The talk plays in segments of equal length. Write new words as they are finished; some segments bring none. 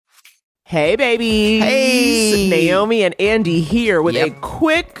Hey, babies. Hey. Naomi and Andy here with a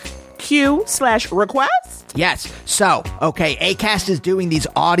quick Q/request. Yes. So, okay, Acast is doing these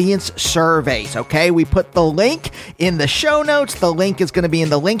audience surveys, okay? We put the link in the show notes. The link is going to be in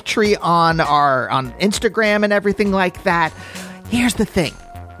the link tree on Instagram and everything like that. Here's the thing,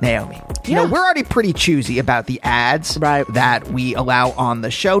 Naomi. You know, we're already pretty choosy about the ads that we allow on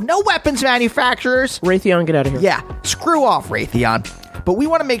the show. No weapons manufacturers. Raytheon, get out of here. Yeah, screw off, Raytheon. But we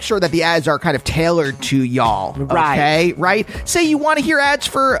want to make sure that the ads are kind of tailored to y'all, okay? Right? Say you want to hear ads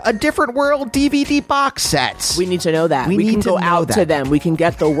for A Different World DVD box sets. We need to know that. We can go out to them. We can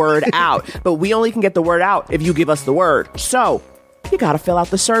get the word out. But we only can get the word out if you give us the word. So you got to fill out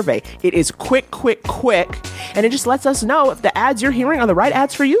the survey. It is quick, and it just lets us know if the ads you're hearing are the right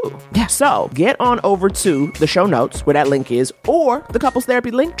ads for you. Yeah. So get on over to the show notes where that link is, or the Couples Therapy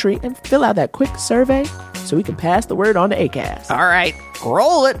link tree, and fill out that quick survey so we can pass the word on to Acast. All right,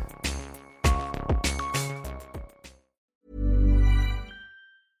 roll it.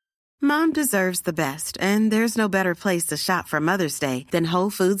 Mom deserves the best, and there's no better place to shop for Mother's Day than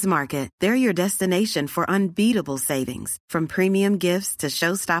Whole Foods Market. They're your destination for unbeatable savings, from premium gifts to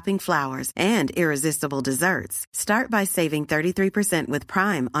show-stopping flowers and irresistible desserts. Start by saving 33% with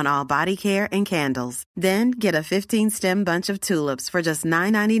Prime on all body care and candles. Then get a 15-stem bunch of tulips for just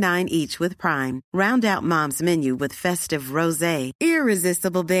 $9.99 each with Prime. Round out Mom's menu with festive rosé,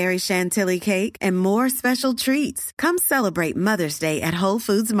 irresistible berry chantilly cake, and more special treats. Come celebrate Mother's Day at Whole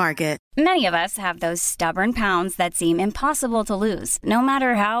Foods Market. Many of us have those stubborn pounds that seem impossible to lose, no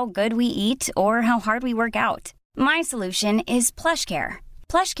matter how good we eat or how hard we work out. My solution is PlushCare.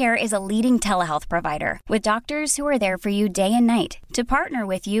 PlushCare is a leading telehealth provider with doctors who are there for you day and night to partner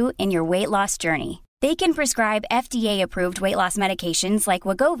with you in your weight loss journey. They can prescribe FDA-approved weight loss medications like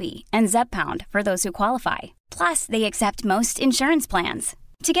Wegovy and Zepbound for those who qualify. Plus, they accept most insurance plans.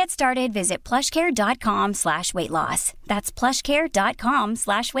 To get started, visit plushcare.com/weightloss. That's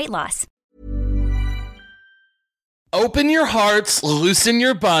plushcare.com/weightloss. Open your hearts, loosen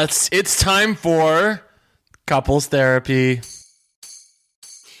your butts. It's time for Couples Therapy.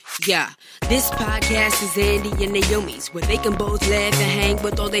 Yeah, this podcast is Andy and Naomi's, where they can both laugh and hang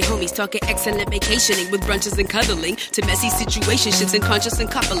with all their homies, talking excellent vacationing with brunches and cuddling, to messy situationships and conscious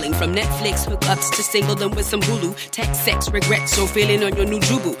and coupling, from Netflix hookups to single and with some Hulu, text, sex, regrets, or feeling on your new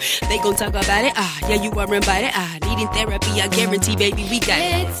jubu. They gon' talk about it, yeah, you are invited, needing therapy, I guarantee, baby, we got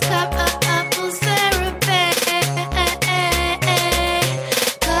it. It's couples therapy.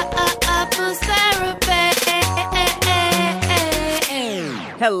 Couples therapy.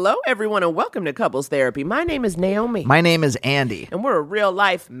 Hello, everyone, and welcome to Couples Therapy. My name is Naomi. My name is Andy. And we're a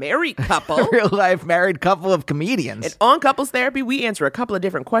real-life married couple. A real-life married couple of comedians. And on Couples Therapy, we answer a couple of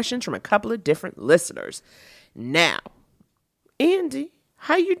different questions from a couple of different listeners. Now, Andy,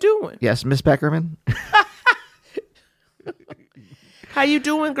 how you doing? Yes, Miss Beckerman? How you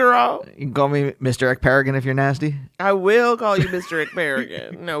doing, girl? You can call me Mr. Ekparagon if you're nasty. I will call you Mr.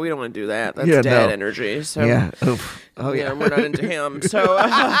 Ekparagon. No, we don't want to do that. That's dad energy. So, yeah. Oof. Oh, yeah. We're not into him. So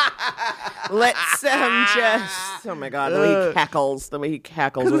let's just... Oh, my God. The way he cackles. The way he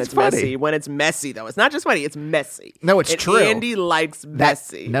cackles when it's messy. When it's messy, though. It's not just funny. It's messy. No, it's true. Andy likes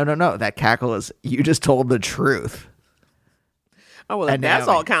messy. No. That cackle is... You just told the truth. Oh, well, if that's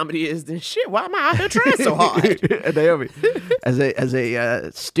all comedy is, then shit, why am I out here trying so hard? Naomi, as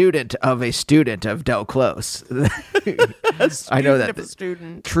a student of Del Close, I know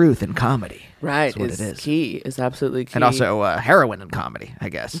that truth in comedy is what it is. Key. Is absolutely key. And also heroin in comedy, I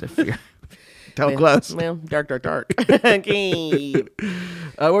guess, if you're Del Close. Well, dark. Key.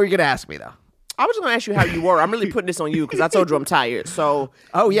 What were you going to ask me, though? I was going to ask you how you were. I'm really putting this on you because I told you I'm tired. So,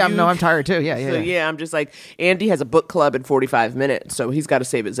 I'm tired too. Yeah. I'm just like, Andy has a book club in 45 minutes, so he's got to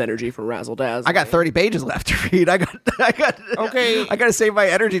save his energy for Razzle Dazzle. I got 30 pages left to read. I got to save my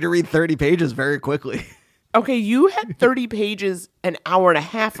energy to read 30 pages very quickly. Okay, you had 30 pages an hour and a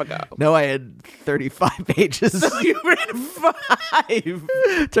half ago. No, I had 35 pages. So you read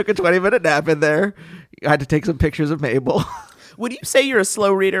 5. Took a 20-minute nap in there. I had to take some pictures of Mabel. Would you say you're a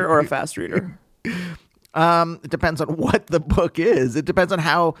slow reader or a fast reader? It depends on what the book is. It depends on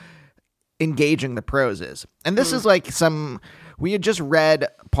how engaging the prose is. And this is like we had just read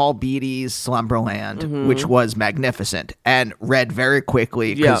Paul Beatty's Slumberland, which was magnificent and read very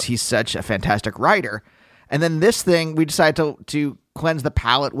quickly because he's such a fantastic writer. And then this thing, we decided to cleanse the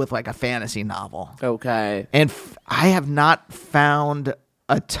palate with like a fantasy novel. Okay. And I have not found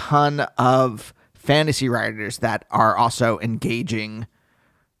a ton of fantasy writers that are also engaging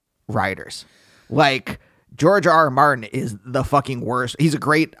writers. Like George R.R. Martin is the fucking worst. He's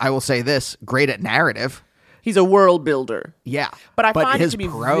great at narrative. He's a world builder. Yeah. But I find it his to be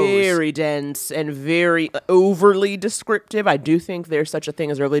prose, very dense and very overly descriptive. I do think there's such a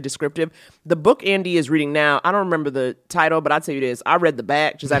thing as overly descriptive. The book Andy is reading now, I don't remember the title, but I'd say it is. I read the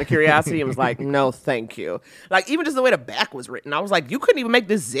back just out of curiosity and was like, no, thank you. Like, even just the way the back was written, I was like, you couldn't even make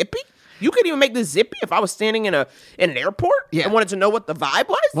this zippy? You couldn't even make this zippy if I was standing in an airport and wanted to know what the vibe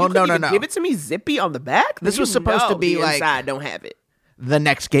was? Well, you couldn't no. give it to me zippy on the back? This Then was you supposed to know be the like- inside don't have it. the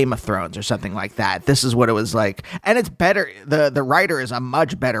next Game of Thrones or something like that. This is what it was like. And it's better. The writer is a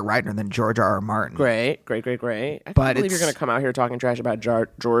much better writer than George R. R. Martin. Great. I can't But believe you're it's- going to come out here talking trash about Jar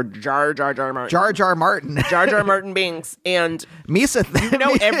Jar Martin. Jar Jar Martin. Jar Jar Martin Binks. And Misa, you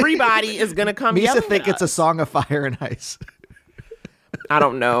know everybody is going to come Misa yelling think at it's a us. song of fire and ice. I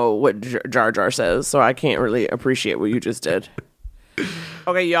don't know what Jar Jar says, so I can't really appreciate what you just did.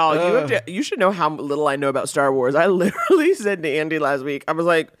 Okay, y'all, you should know how little I know about Star Wars. I literally said to Andy last week, I was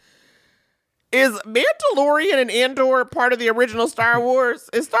like, is Mandalorian and Andor part of the original Star Wars?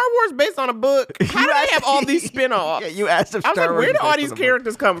 Is Star Wars based on a book? How do they have all these spin-offs? Yeah, you asked if I was Star like, Wars where is do all based these on a book.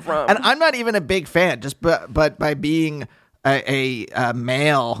 characters come from? And I'm not even a big fan, just but by being a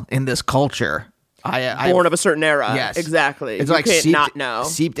male in this culture, Born of a certain era. Yes, Exactly. It's You like can't seeped, not know.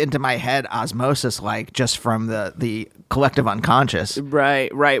 seeped into my head osmosis, like just from the collective unconscious.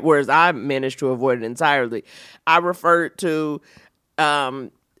 Right. Whereas I managed to avoid it entirely. I referred to,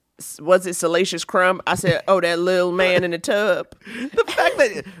 was it Salacious Crumb? I said, oh, that little man in the tub. The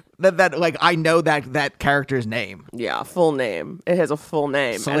fact that like I know that character's name, Yeah, full name. It has a full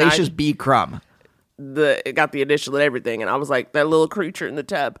name. And Salacious B. Crumb. it got the initial and everything. And I was like, that little creature in the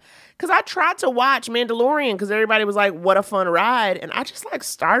tub. Because I tried to watch Mandalorian because everybody was like, what a fun ride. And I just like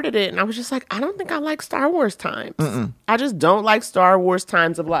started it. And I was just like, I don't think I like Star Wars times. I just don't like Star Wars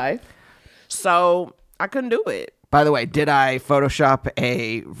times of life. So I couldn't do it. By the way, did I Photoshop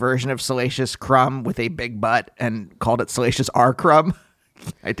a version of Salacious Crumb with a big butt and called it Salacious R. Crumb?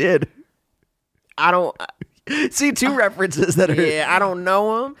 I did. I don't. See, two references that are... Yeah, I don't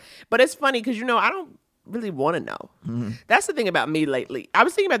know him. But it's funny because, I don't really want to know. That's the thing about me lately. I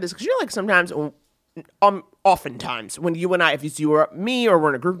was thinking about this because like sometimes, oftentimes when you and I, if you were me or we're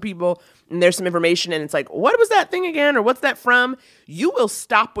in a group of people and there's some information and it's like, what was that thing again? Or what's that from? You will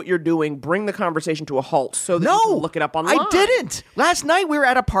stop what you're doing, bring the conversation to a halt so that you can look it up online. I didn't. Last night we were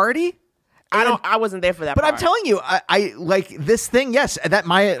at a party. I wasn't there for that But part. I'm telling you, I like this thing. Yes, that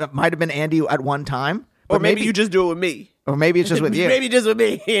might have been Andy at one time. Or But maybe you just do it with me. or maybe it's just with you. Maybe just with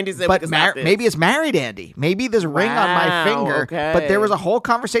me. Andy said, But we can stop this. maybe it's married Andy. Maybe there's a ring on my Wow, finger. okay. But there was a whole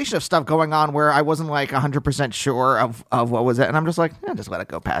conversation of stuff going on where I wasn't like 100% sure of what was it. And I'm just like, just let it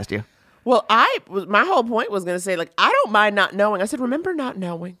go past you. Well, my whole point was going to say, like, I don't mind not knowing. I said, remember not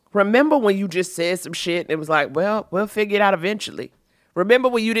knowing. Remember when you just said some shit and it was like, well, we'll figure it out eventually. Remember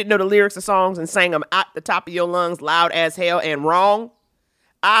when you didn't know the lyrics of songs and sang them at the top of your lungs loud as hell and wrong?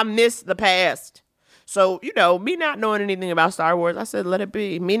 I miss the past. So, me not knowing anything about Star Wars, I said, let it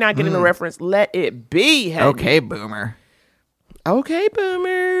be. Me not getting the reference, let it be. Honey. Okay, boomer. Okay,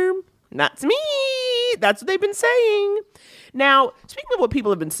 boomer. Not to me. That's what they've been saying. Now, speaking of what people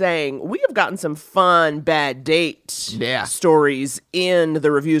have been saying, we have gotten some fun bad date stories in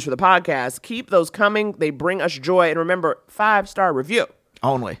the reviews for the podcast. Keep those coming. They bring us joy. And remember, 5-star review.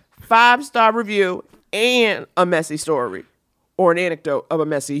 Only. 5-star review and a messy story or an anecdote of a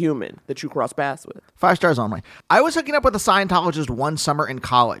messy human that you cross paths with. 5 stars only. I was hooking up with a Scientologist one summer in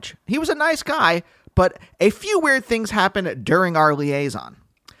college. He was a nice guy, but a few weird things happened during our liaison.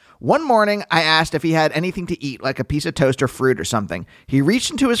 One morning, I asked if he had anything to eat, like a piece of toast or fruit or something. He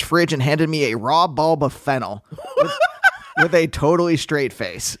reached into his fridge and handed me a raw bulb of fennel with a totally straight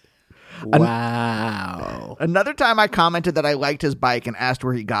face. Wow. Another time I commented that I liked his bike and asked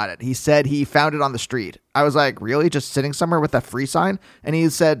where he got it. He said he found it on the street. I was like, really? Just sitting somewhere with a free sign? And he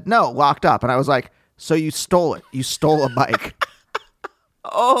said, no, locked up. And I was like, so you stole it. You stole a bike.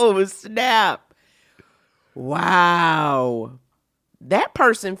 Oh, snap. Wow. That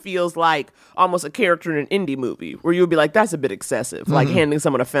person feels like almost a character in an indie movie where you would be like, that's a bit excessive. Like handing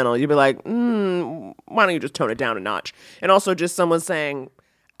someone a fennel. You'd be like, why don't you just tone it down a notch? And also just someone saying,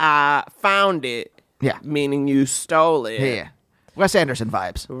 I found it. Yeah. Meaning you stole it. Yeah. Wes Anderson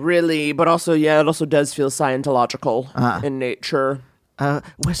vibes. Really, but also, it also does feel Scientological in nature.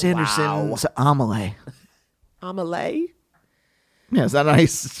 Wes Anderson's Amelie. Amelie? Yeah, is that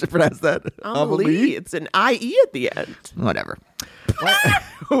nice to pronounce that? Amelie. It's an IE at the end. Whatever.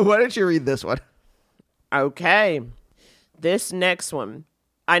 Why don't you read this one? Okay. This next one.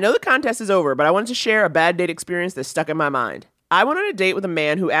 I know the contest is over, but I wanted to share a bad date experience that stuck in my mind. I went on a date with a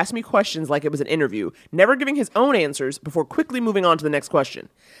man who asked me questions like it was an interview, never giving his own answers before quickly moving on to the next question.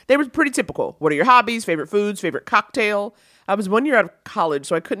 They were pretty typical. What are your hobbies, favorite foods, favorite cocktail? I was 1 year out of college,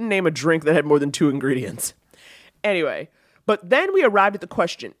 so I couldn't name a drink that had more than 2 ingredients. Anyway, but then we arrived at the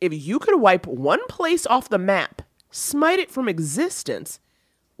question, if you could wipe one place off the map, smite it from existence,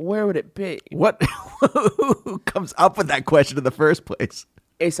 where would it be? What? Who comes up with that question in the first place?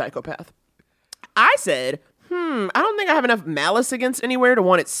 A psychopath. I said, I don't think I have enough malice against anywhere to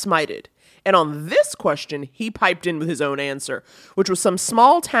want it smited. And on this question, he piped in with his own answer, which was some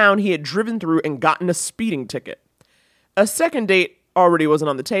small town he had driven through and gotten a speeding ticket. A second date already wasn't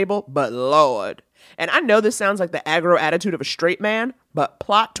on the table, but Lord. And I know this sounds like the aggro attitude of a straight man, but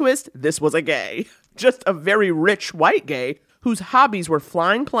plot twist, this was a gay. Just a very rich white gay whose hobbies were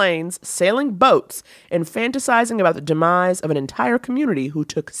flying planes, sailing boats, and fantasizing about the demise of an entire community who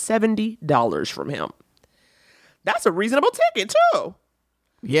took $70 from him. That's a reasonable ticket, too.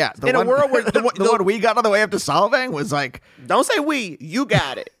 Yeah. In a world where the one we got on the way up to Solvang was like... Don't say we. You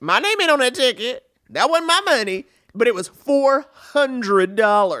got it. My name ain't on that ticket. That wasn't my money. But it was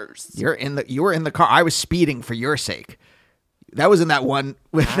 $400. You were in the car. I was speeding for your sake. That was in that one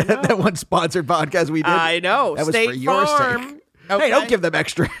that one sponsored podcast we did. I know. That was State for your Farm. sake. Okay. Hey, don't give them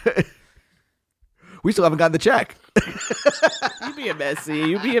extra. We still haven't gotten the check. You being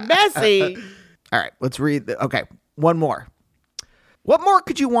messy. All right, let's read. Okay, one more. What more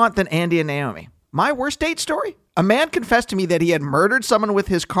could you want than Andy and Naomi? My worst date story? A man confessed to me that he had murdered someone with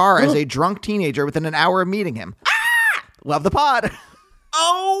his car as a drunk teenager within an hour of meeting him. Love the pod.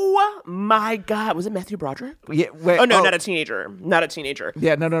 Oh my God! Was it Matthew Broderick? Yeah, wait, Not a teenager. Not a teenager.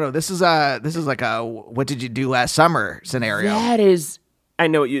 Yeah, no. This is like a what did you do last summer scenario. That is. I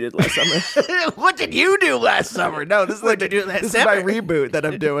know what you did last summer. What did you do last summer? No, this is What did you do last this summer? is my reboot that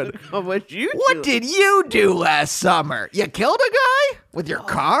I'm doing. What did you do last summer? You killed a guy with your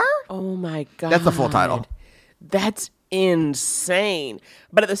car? Oh my God! That's the full title. That's insane.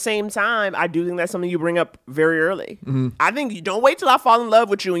 But at the same time, I do think that's something you bring up very early. Mm-hmm. I think you don't wait till I fall in love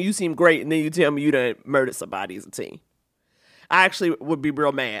with you and you seem great and then you tell me you done murdered somebody as a teen. I actually would be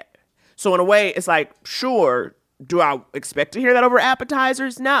real mad. So in a way, it's like, sure, do I expect to hear that over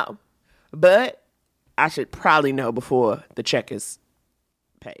appetizers? No. But I should probably know before the check is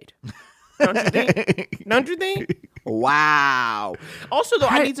paid. Don't you think? Don't you think? Wow. Also, though,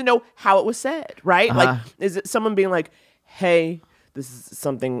 I need to know how it was said, right? Like, is it someone being like, hey, this is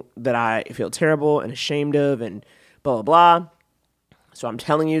something that I feel terrible and ashamed of and blah, blah, blah. So I'm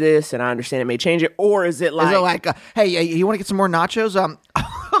telling you this and I understand it may change it. Or is it like, hey, you want to get some more nachos?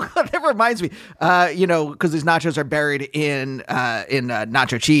 That reminds me, because these nachos are buried in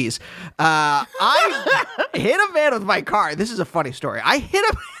nacho cheese. I hit a man with my car. This is a funny story. I hit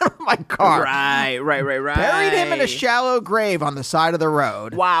a man with my car. Right. Buried him in a shallow grave on the side of the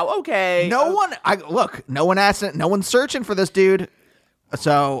road. Wow. Okay. No one asked it. No one's searching for this dude.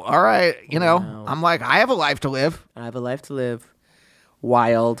 So, all right, I'm like, I have a life to live.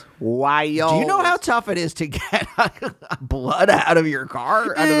 Wild. Do you know how tough it is to get blood out of your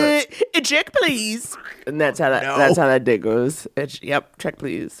car? Check, please. And that's how that dick goes. Yep, check,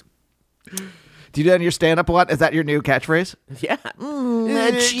 please. Do you do that in your stand-up a lot? Is that your new catchphrase? Yeah.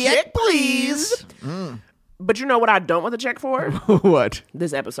 Check, please. But you know what I don't want the check for? What?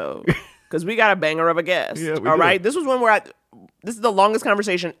 This episode. Because we got a banger of a guest. Yeah, all right? This was one where this is the longest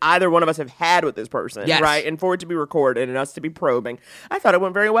conversation either one of us have had with this person. Yes. Right? And for it to be recorded and us to be probing, I thought it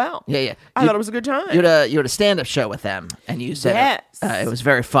went very well. Yeah. I thought it was a good time. You had a stand-up show with them, and you said yes. It was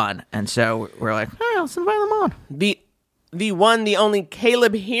very fun. And so we're like, all right, let's invite them on. The one, the only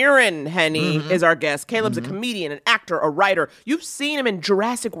Caleb Hearon, Henny, is our guest. Caleb's a comedian, an actor, a writer. You've seen him in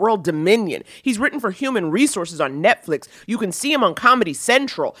Jurassic World Dominion. He's written for Human Resources on Netflix. You can see him on Comedy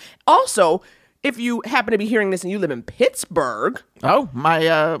Central. Also, if you happen to be hearing this and you live in Pittsburgh. Oh, my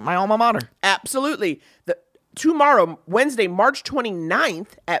alma mater. Absolutely. Tomorrow, Wednesday, March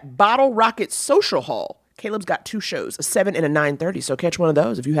 29th at Bottle Rocket Social Hall. Caleb's got 2 shows, a 7 and a 9:30. So catch one of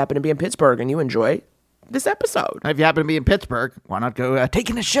those if you happen to be in Pittsburgh and you enjoy this episode. If you happen to be in Pittsburgh, why not go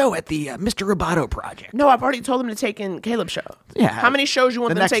taking a show at the Mr. Roboto Project? No, I've already told them to take in Caleb's show. Yeah. How many shows you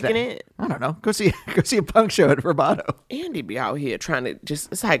want them taking in? I don't know. Go see a punk show at Roboto. Andy be out here trying to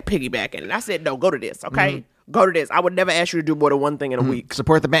it's like piggybacking. And I said, no, go to this, okay? Go to this. I would never ask you to do more than one thing in a week.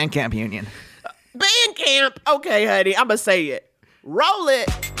 Support the Bandcamp Union. Bandcamp? Okay, honey, I'm going to say it. Roll it.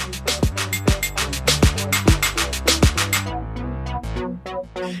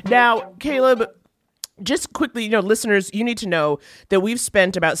 Now, Caleb, just quickly, listeners, you need to know that we've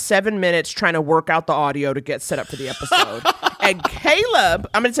spent about 7 minutes trying to work out the audio to get set up for the episode. And Caleb,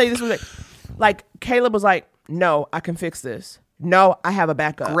 I'm going to tell you this was like Caleb was like, No, I can fix this. No, I have a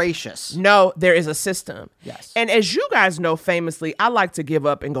backup. Gracious. No, there is a system. Yes. And as you guys know, famously, I like to give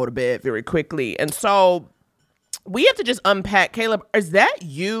up and go to bed very quickly. And so we have to just unpack. Caleb, is that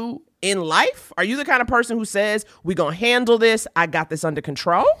you in life? Are you the kind of person who says, we're going to handle this, I got this under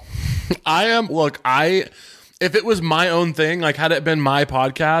control? I am. Look, if it was my own thing, like had it been my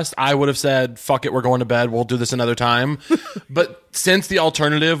podcast, I would have said, fuck it, we're going to bed. We'll do this another time. But since the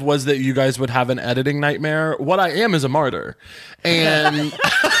alternative was that you guys would have an editing nightmare, what I am is a martyr. And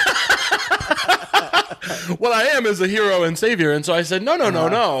what I am is a hero and savior. And so I said,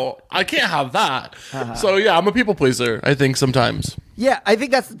 no, I can't have that. So yeah, I'm a people pleaser, I think, sometimes. Yeah, I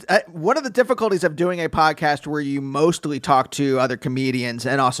think that's one of the difficulties of doing a podcast where you mostly talk to other comedians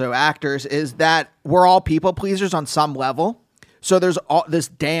and also actors is that we're all people pleasers on some level. So there's all this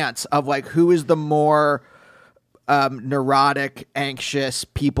dance of like who is the more neurotic, anxious,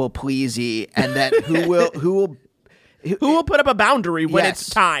 people pleasy, and then who will put up a boundary when Yes. it's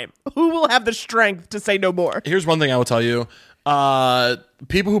time? Who will have the strength to say no more? Here's one thing I will tell you.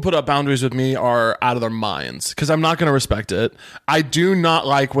 People who put up boundaries with me are out of their minds because I'm not going to respect it. I do not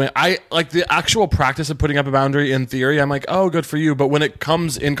like when I like the actual practice of putting up a boundary in theory. I'm like, oh, good for you. But when it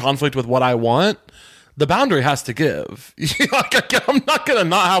comes in conflict with what I want, the boundary has to give. I'm not going to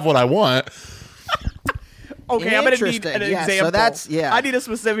not have what I want. Okay, I'm going to need Interesting. an Yeah, so example. that's- yeah. I need a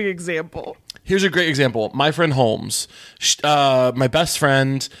specific example. Here's a great example. My friend Holmes, my best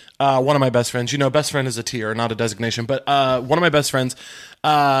friend, one of my best friends, best friend is a tier, not a designation, but one of my best friends,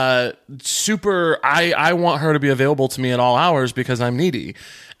 I want her to be available to me at all hours because I'm needy.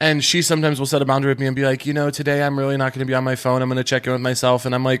 And she sometimes will set a boundary with me and be like, today I'm really not going to be on my phone. I'm going to check in with myself.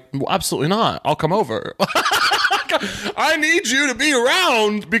 And I'm like, well, absolutely not. I'll come over. I need you to be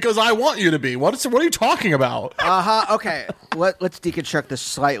around because I want you to be. What are you talking about? Okay, let's deconstruct this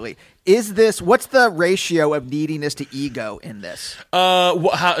slightly. What's the ratio of neediness to ego in this?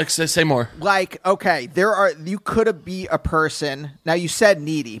 Say more. Like, okay, you could be a person. Now you said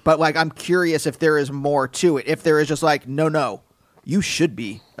needy, but like, I'm curious if there is more to it. If there is just like, no, you should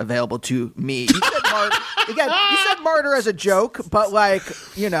be available to me. You said martyr as a joke, but like,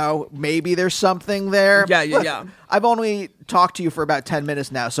 maybe there's something there. Yeah. Look, I've only talked to you for about 10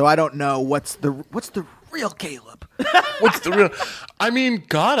 minutes now, so I don't know what's the real Caleb. What's the real? I mean,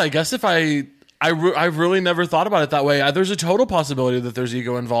 God, I guess if I've really never thought about it that way. There's a total possibility that there's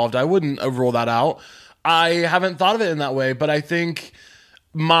ego involved. I wouldn't rule that out. I haven't thought of it in that way, but I think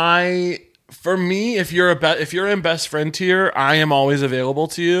for me, if you're in best friend tier, I am always available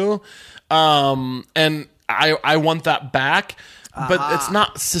to you, and I want that back. But it's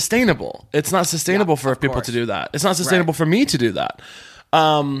not sustainable. It's not sustainable for people to do that. It's not sustainable for me to do that.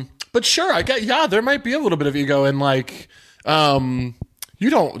 But sure, there might be a little bit of ego in like, you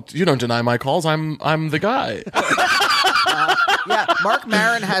don't deny my calls. I'm the guy. Yeah, Mark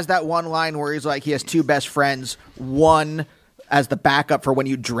Maron has that one line where he's like, he has two best friends, one as the backup for when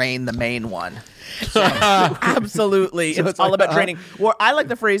you drain the main one. Absolutely. It's all about training. Well, I like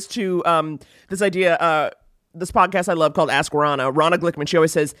the phrase too, this idea, this podcast I love called Ask Rana. Rana Glickman, she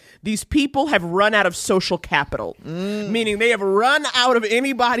always says, these people have run out of social capital, meaning they have run out of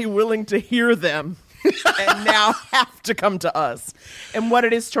anybody willing to hear them and now have to come to us. And what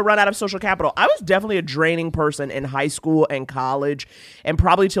it is to run out of social capital. I was definitely a draining person in high school and college and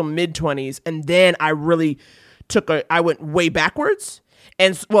probably till mid-20s. And then I really I went way backwards.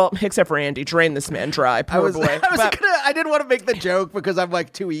 And well, except for Andy, drain this man dry. Poor boy. I didn't want to make the joke because I'm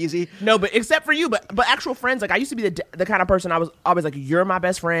like too easy. No, but except for you, but actual friends. Like I used to be the kind of person I was always like, you're my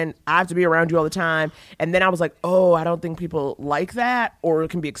best friend. I have to be around you all the time. And then I was like, oh, I don't think people like that, or it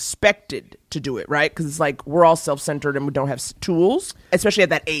can be expected to do it, right? Because it's like we're all self-centered and we don't have tools, especially at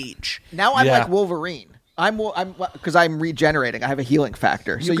that age. Now I'm like Wolverine. I'm because I'm regenerating. I have a healing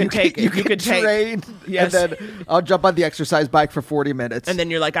factor, so you can train. Yes. And then I'll jump on the exercise bike for 40 minutes, and then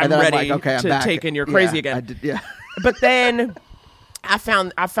you're like, I'm ready I'm back. take in your crazy again. But then I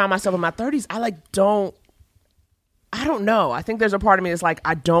found myself in my 30s. I don't know. I think there's a part of me that's like,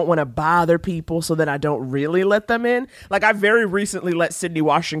 I don't want to bother people so that I don't really let them in. Like I very recently let Sydney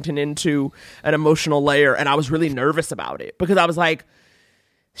Washington into an emotional layer, and I was really nervous about it because I was like,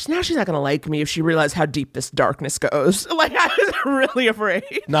 now she's not going to like me if she realizes how deep this darkness goes. Like, I was really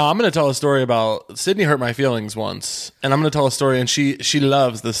afraid. No, I'm going to tell a story about Sydney hurt my feelings once. And I'm going to tell a story, and she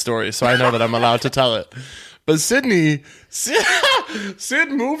loves this story, so I know that I'm allowed to tell it. But Sid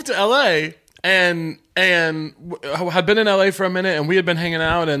moved to L.A., and had been in LA for a minute, and we had been hanging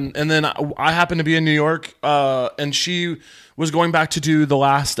out, and then I happened to be in New York, and she was going back to do the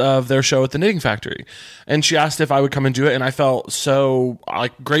last of their show at the Knitting Factory, and she asked if I would come and do it, and I felt so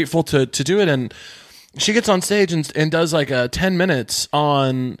like grateful to do it, and she gets on stage and does like 10 minutes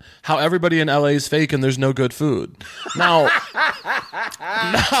on how everybody in LA is fake and there's no good food. Now,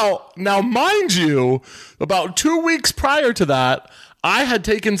 mind you, about 2 weeks prior to that, I had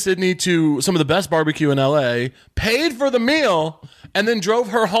taken Sydney to some of the best barbecue in LA, paid for the meal, and then drove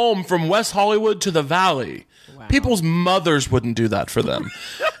her home from West Hollywood to the Valley. Wow. People's mothers wouldn't do that for them.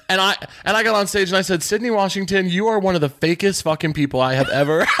 And I got on stage and I said, Sydney Washington, you are one of the fakest fucking people I have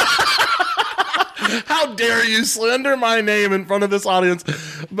ever. How dare you slander my name in front of this audience?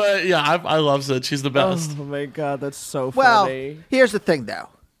 But yeah, I love Sid. She's the best. Oh my God, that's so Well, funny. here's the thing, though.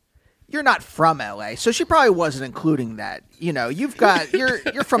 You're not from LA, so she probably wasn't including that. You know, you're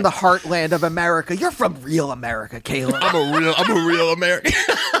from the heartland of America. You're from real America, Caleb. I'm a real American.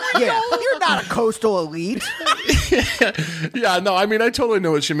 Yeah, you're not a coastal elite. Yeah, no, I mean, I totally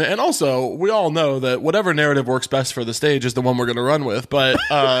know what she meant. And also, we all know that whatever narrative works best for the stage is the one we're going to run with. But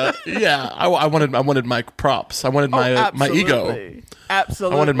yeah, I wanted my props. I wanted my ego.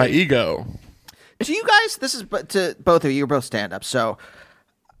 Absolutely. I wanted my ego. Do you guys? This is to both of you. You're both stand-up, so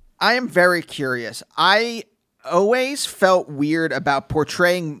I am very curious. I always felt weird about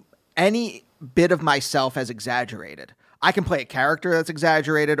portraying any bit of myself as exaggerated. I can play a character that's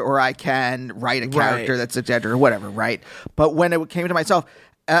exaggerated, or I can write a character that's exaggerated, or whatever, right? But when it came to myself,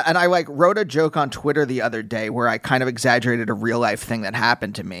 and I wrote a joke on Twitter the other day where I kind of exaggerated a real life thing that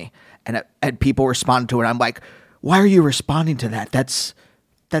happened to me, and people responded to it. I'm like, why are you responding to that? That's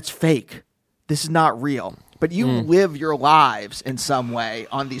fake. This is not real. But you live your lives in some way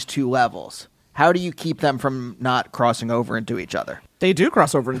on these two levels. How do you keep them from not crossing over into each other? They do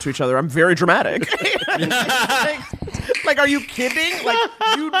cross over into each other. I'm very dramatic. Like, are you kidding? Like,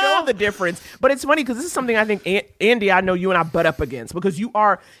 you know the difference. But it's funny because this is something I think, Andy, I know you and I butt up against, because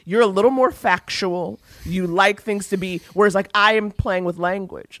you're a little more factual. You like things to be, whereas like I am playing with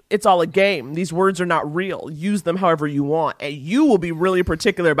language. It's all a game. These words are not real. Use them however you want. And you will be really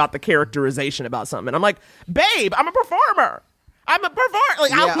particular about the characterization about something. And I'm like, babe, I'm a performer. I'm a performer.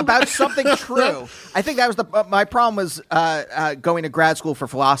 Like, about something true. I think that was my problem was going to grad school for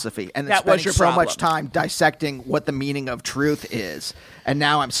philosophy and then That was spending your so problem. much time dissecting what the meaning of truth is. And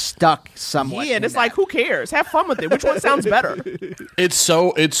now I'm stuck somewhat. Yeah, and in it's like, who cares? Have fun with it. Which one sounds better? It's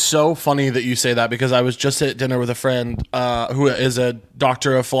so funny that you say that, because I was just at dinner with a friend who is a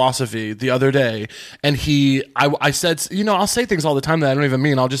doctor of philosophy the other day, and I said, I'll say things all the time that I don't even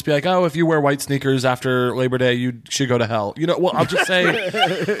mean. I'll just be like, oh, if you wear white sneakers after Labor Day, you should go to hell. I'll just say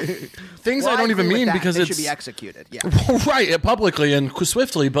things I don't even mean because they it should be executed. Yeah, right, publicly and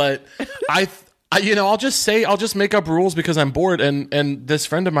swiftly. But I'll just make up rules because I'm bored, and this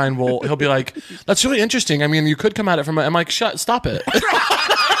friend of mine he'll be like, that's really interesting. I mean, you could come at it from I'm like, stop it.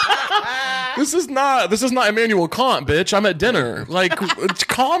 This is not Immanuel Kant, bitch. I'm at dinner. Like,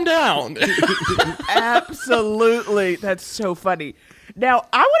 calm down. Absolutely. That's so funny. Now,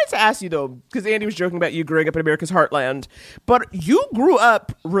 I wanted to ask you, though, because Andy was joking about you growing up in America's heartland, but you grew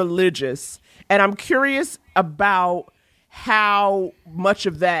up religious, and I'm curious about how much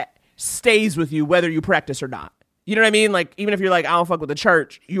of that stays with you, whether you practice or not. You know what I mean? Like, even if you're like, I don't fuck with the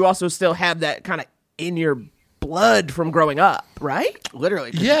church, you also still have that kind of in your blood from growing up, right?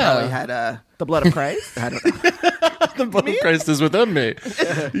 literally. 'Cause Yeah. you probably had The blood of Christ? I don't know. The blood of Christ is within me.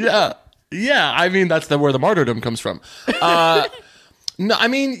 Yeah. I mean, that's where the martyrdom comes from. No, I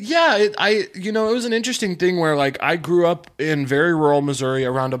mean, yeah, it was an interesting thing where, like, I grew up in very rural Missouri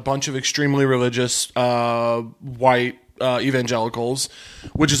around a bunch of extremely religious white evangelicals,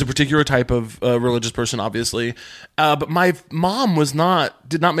 which is a particular type of religious person, obviously. But my mom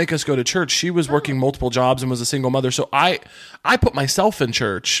did not make us go to church. She was working multiple jobs and was a single mother. So I put myself in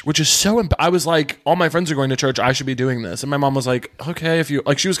church, which is I was like, all my friends are going to church, I should be doing this. And my mom was like, okay, if you,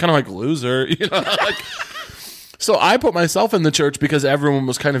 like, she was kind of like, loser, like. So I put myself in the church because everyone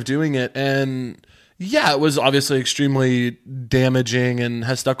was kind of doing it. And yeah, it was obviously extremely damaging and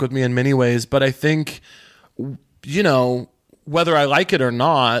has stuck with me in many ways. But I think, whether I like it or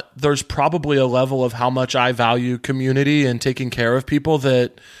not, there's probably a level of how much I value community and taking care of people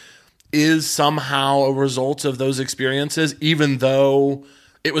that is somehow a result of those experiences, even though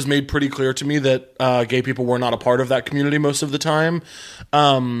it was made pretty clear to me that gay people were not a part of that community most of the time.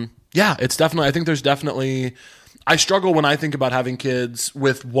 Yeah, it's definitely, I think there's definitely, I struggle when I think about having kids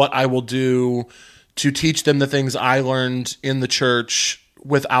with what I will do to teach them the things I learned in the church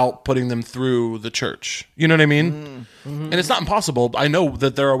without putting them through the church. You know what I mean? Mm-hmm. And it's not impossible. I know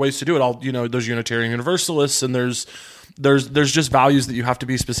that there are ways to do it. There's Unitarian Universalists, and there's just values that you have to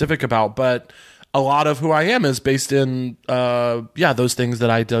be specific about. But a lot of who I am is based in, those things that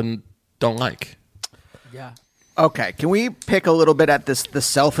I don't like. Yeah. Okay, can we pick a little bit at the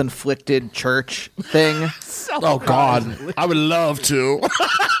self-inflicted church thing? Oh God, I would love to.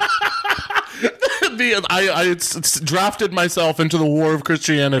 I drafted myself into the war of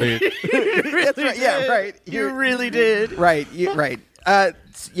Christianity. That's right. Yeah, right. You really did. Right. Right.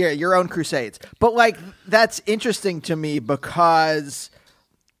 Yeah, your own crusades. But like, that's interesting to me because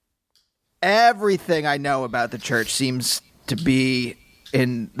everything I know about the church seems to be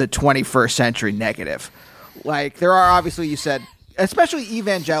in the 21st century negative. Like, there are obviously, you said, especially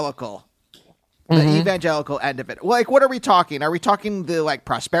evangelical. The evangelical end of it. Like, what are we talking? Are we talking the, like,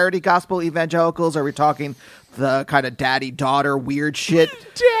 prosperity gospel evangelicals? Are we talking the kind of daddy-daughter weird shit?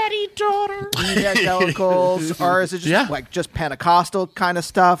 Daddy-daughter. Evangelicals? Or is it just, like, just Pentecostal kind of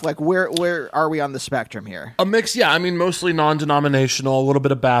stuff? Like, where are we on the spectrum here? A mix, yeah. I mean, mostly non-denominational, a little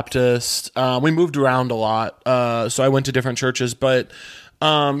bit of Baptist. We moved around a lot, so I went to different churches. But,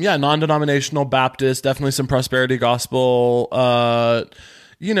 non-denominational Baptist, definitely some prosperity gospel,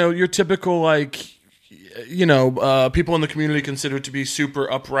 your typical, like, people in the community considered to be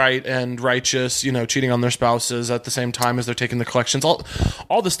super upright and righteous, cheating on their spouses at the same time as they're taking the collections,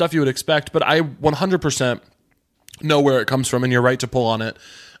 all the stuff you would expect. But I 100% know where it comes from, and you're right to pull on it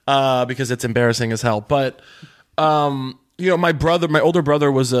because it's embarrassing as hell. But, my older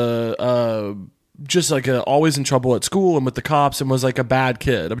brother was always in trouble at school and with the cops and was like a bad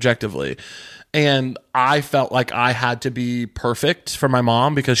kid, objectively. And I felt like I had to be perfect for my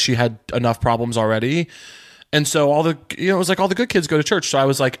mom because she had enough problems already. And so it was like all the good kids go to church. So I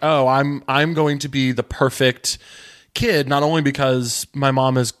was like, oh, I'm going to be the perfect kid, not only because my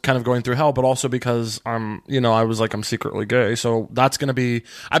mom is kind of going through hell, but also because I'm secretly gay. So that's going to be,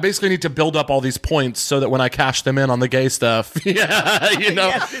 I basically need to build up all these points so that when I cash them in on the gay stuff,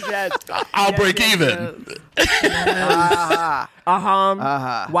 I'll break even.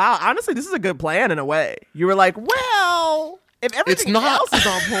 Wow, honestly, this is a good plan in a way. You were like, well, if everything else is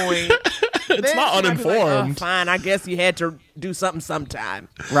on point, it's not uninformed. Like, fine, I guess you had to do something sometime.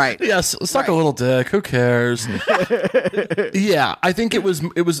 Right. Yes, suck a little dick. Who cares? Yeah, I think it was.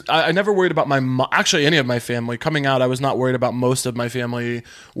 I never worried about actually any of my family coming out. I was not worried about most of my family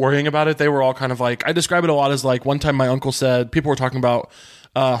worrying about it. They were all kind of like, I describe it a lot as like, one time my uncle said, people were talking about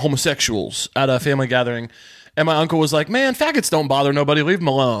homosexuals at a family gathering. And my uncle was like, man, faggots don't bother nobody. Leave them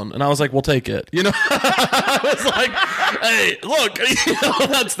alone. And I was like, we'll take it. I was like, hey, look,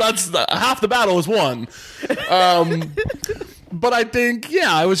 that's half the battle is won. But I think,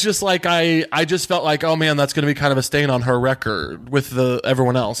 I was just like, I just felt like, oh man, that's going to be kind of a stain on her record with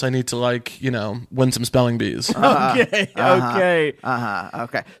everyone else. I need to win some spelling bees. Okay.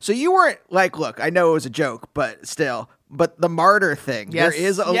 Okay. So you weren't like, look, I know it was a joke, but still, but the martyr thing, yes. there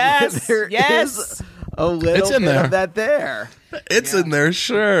is a a little it's in bit there. of that there. It's in there,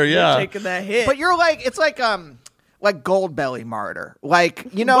 sure, yeah. You're taking that hit. But you're like, it's like Gold Belly martyr.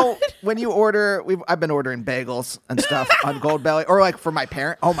 Like, when you order, I've been ordering bagels and stuff on Gold Belly, or like for my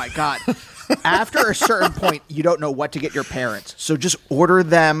parent. Oh my God. After a certain point, you don't know what to get your parents. So just order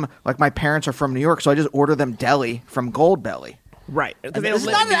them. Like, my parents are from New York, so I just order them deli from Gold Belly. Right. Because they This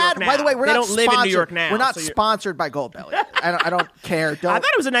don't is live not in New an York ad. now. By the way, They don't live in New York now. We're not so sponsored by Gold Belly. I don't care. I thought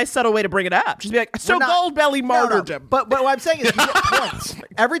it was a nice subtle way to bring it up. Just be like, so Gold Belly martyrdom. But what I'm saying is, you get points.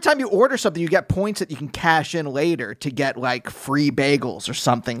 Every time you order something, you get points that you can cash in later to get like free bagels or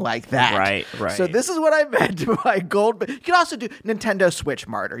something like that. Right. So this is what I meant by Gold. You can also do Nintendo Switch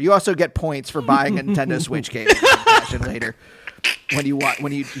martyr. You also get points for buying a Nintendo Switch game that you can cash in later.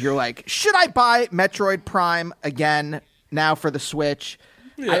 You're like, should I buy Metroid Prime again now for the Switch?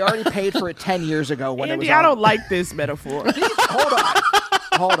 Yeah. I already paid for it 10 years ago when Andy, it was I don't like this metaphor.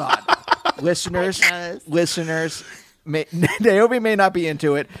 Hold on. Listeners, Naomi may not be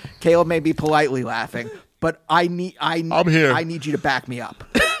into it. Caleb may be politely laughing, but I'm here. I need you to back me up.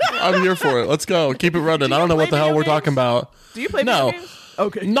 I'm here for it. Let's go. Keep it running. I don't know what the hell we're talking about. Do you play video games?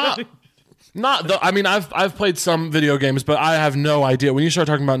 Okay. I've played some video games, but I have no idea. When you start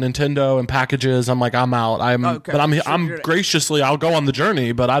talking about Nintendo and packages, I'm like, I'm out. I'm graciously, I'll go on the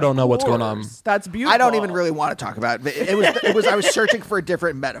journey, but I don't know what's going on. That's beautiful. I don't even really want to talk about it. It was I was searching for a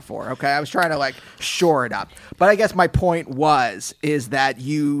different metaphor. Okay, I was trying to shore it up. But I guess my point is that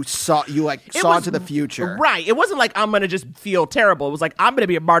you saw into the future, right? It wasn't like I'm gonna just feel terrible. It was like I'm gonna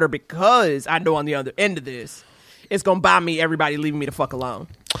be a martyr because I know on the other end of this, it's gonna buy me everybody leaving me the fuck alone.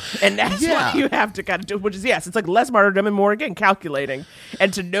 And that's what you have to kind of do, which is, yes, it's like less martyrdom and more, again, calculating.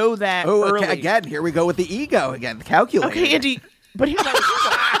 And to know that early. Again, here we go with the ego again, the calculating. Okay, Andy, but here's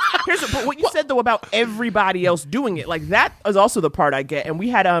but what you said, though, about everybody else doing it, like, that is also the part I get. And we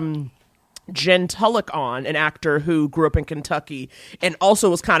had Jen Tulloch on, an actor who grew up in Kentucky and also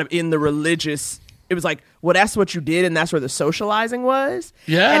was kind of in the religious it was like, well, that's what you did, and that's where the socializing was.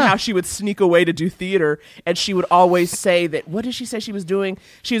 Yeah. And how she would sneak away to do theater, and she would always say that, what did she say she was doing?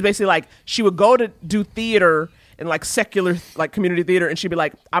 She was basically like, she would go to do theater in like secular, like community theater, and she'd be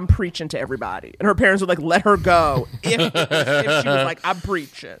like, I'm preaching to everybody. And her parents would like let her go if she was like, I'm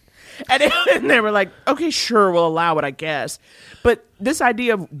preaching. And they were like, okay, sure, we'll allow it, I guess. But this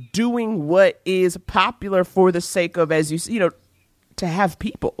idea of doing what is popular for the sake of, as you know, to have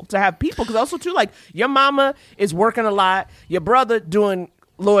people, because also too, like, your mama is working a lot, your brother doing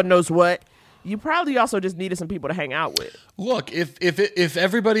Lord knows what. You probably also just needed some people to hang out with. Look, if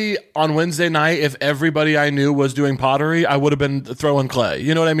everybody on Wednesday night, if everybody I knew was doing pottery, I would have been throwing clay.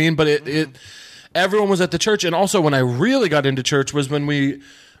 You know what I mean? But everyone was at the church. And also when I really got into church was when we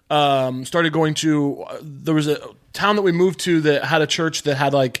started going to, there was a town that we moved to that had a church that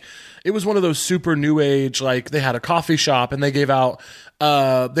had like, it was one of those super new age, like they had a coffee shop and they gave out,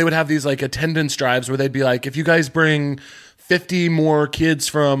 they would have these like attendance drives where they'd be like, if you guys bring 50 more kids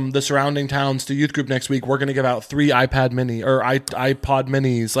from the surrounding towns to youth group next week, we're going to give out 3 iPad mini or iPod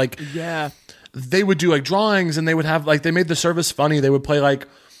minis. Like, yeah, they would do like drawings and they would have like, they made the service funny. They would play like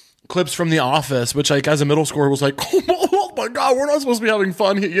clips from The Office, which like as a middle schooler was like, oh my God, we're not supposed to be having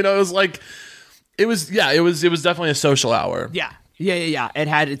fun here. You know, it was like, it was definitely a social hour. Yeah. It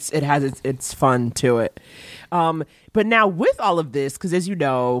has its fun to it. But now with all of this, because as you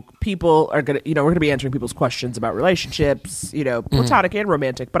know, people are gonna, we're gonna be answering people's questions about relationships, platonic and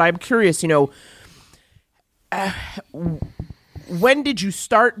romantic. But I'm curious, when did you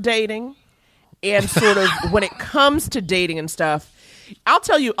start dating, and sort of when it comes to dating and stuff. I'll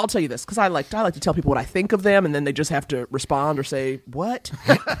tell you this because I like to tell people what I think of them, and then they just have to respond or say what.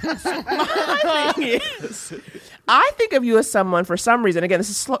 My thing is, I think of you as someone, for some reason, again, this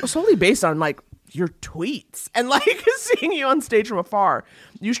is solely based on like your tweets and like seeing you on stage from afar.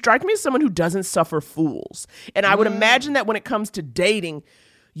 You strike me as someone who doesn't suffer fools, and I would imagine that when it comes to dating,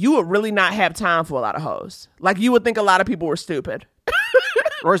 you would really not have time for a lot of hoes. Like, you would think a lot of people were stupid.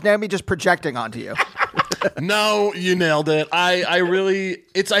 Or is Naomi just projecting onto you? No, you nailed it. I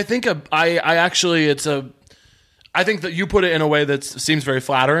think that you put it in a way that seems very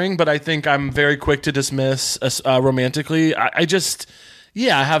flattering, but I think I'm very quick to dismiss romantically. I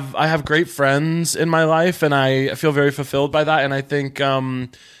have great friends in my life, and I feel very fulfilled by that. And I think,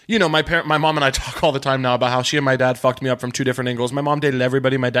 my mom and I talk all the time now about how she and my dad fucked me up from 2 different angles. My mom dated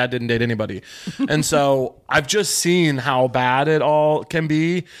everybody. My dad didn't date anybody. And so I've just seen how bad it all can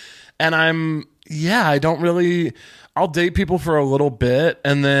be. And I'll date people for a little bit,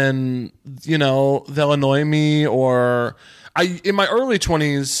 and then, they'll annoy me, or in my early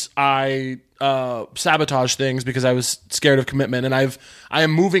 20s, I sabotage things because I was scared of commitment, and I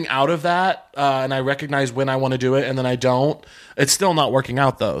am moving out of that, and I recognize when I want to do it, and then I don't. It's still not working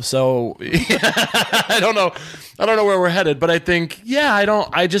out though, so I don't know where we're headed, but I think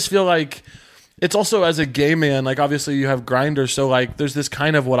I just feel like it's also, as a gay man, like obviously you have Grindr, so like there's this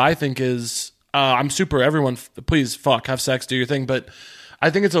kind of what I think is I'm super everyone please fuck, have sex, do your thing, but I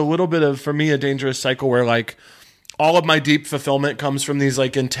think it's a little bit of, for me, a dangerous cycle where like all of my deep fulfillment comes from these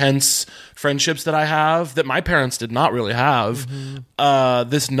like intense friendships that I have that my parents did not really have,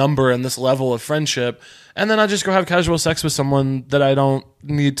 this number and this level of friendship. And then I just go have casual sex with someone that I don't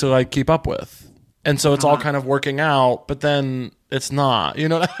need to like keep up with. And so it's all kind of working out, but then it's not, you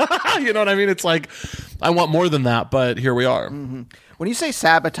know what I mean? It's like, I want more than that, but here we are. Mm-hmm. When you say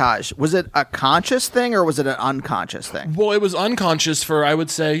sabotage, was it a conscious thing or was it an unconscious thing? Well, it was unconscious for, I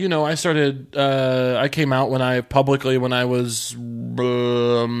would say, I came out when I was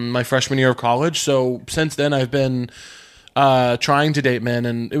my freshman year of college. So since then I've been trying to date men,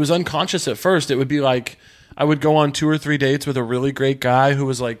 and it was unconscious at first. It would be like, I would go on 2 or 3 dates with a really great guy who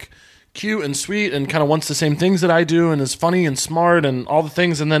was like cute and sweet and kind of wants the same things that I do and is funny and smart and all the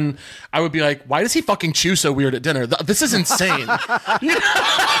things. And then I would be like, why does he fucking chew so weird at dinner? This is insane. And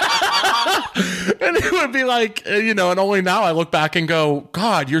it would be like, and only now I look back and go,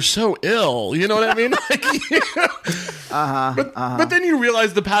 God, you're so ill. You know what I mean? But then you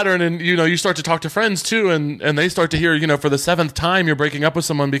realize the pattern, and, you start to talk to friends too. And they start to hear, for the 7th time you're breaking up with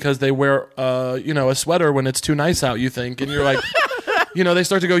someone because they wear, a sweater when it's too nice out, you think. And you're like, they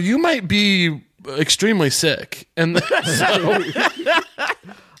start to go, you might be extremely sick. And so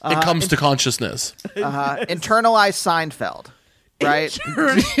it comes to consciousness. Internalized Seinfeld, right?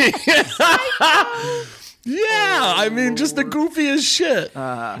 Yeah, I mean, just the goofiest shit.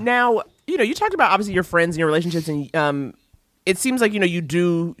 Now, you talked about obviously your friends and your relationships, and it seems like,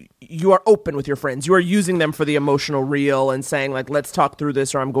 you are open with your friends. You are using them for the emotional reel and saying like, let's talk through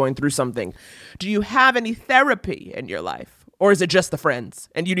this, or I'm going through something. Do you have any therapy in your life? Or is it just the friends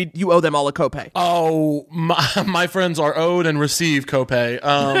and you owe them all a copay? Oh, my friends are owed and receive copay.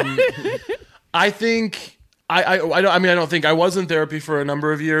 I think I don't think I was in therapy for a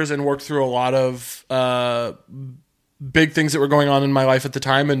number of years and worked through a lot of big things that were going on in my life at the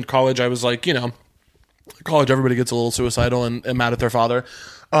time. In college, I was like, college, everybody gets a little suicidal and mad at their father.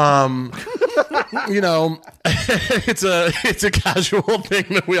 It's a casual thing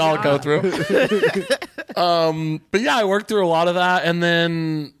that we all go through. But yeah, I worked through a lot of that. And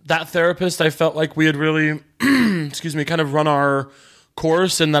then that therapist, I felt like we had really, kind of run our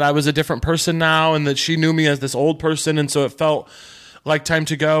course, and that I was a different person now, and that she knew me as this old person. And so it felt like time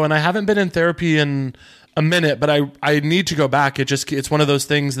to go. And I haven't been in therapy in a minute, but I need to go back. It's one of those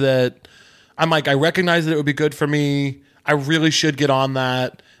things that I'm like, I recognize that it would be good for me. I really should get on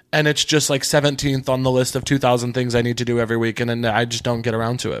that. And it's just like 17th on the list of 2,000 things I need to do every week. And then I just don't get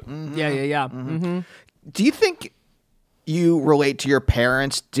around to it. Mm-hmm. Yeah. Mm-hmm. Do you think you relate to your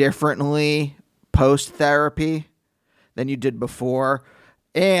parents differently post-therapy than you did before?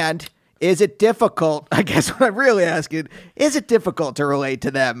 And is it difficult, I guess what I'm really asking, is it difficult to relate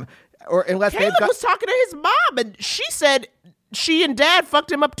to them? Or unless Caleb was talking to his mom, and she said she and dad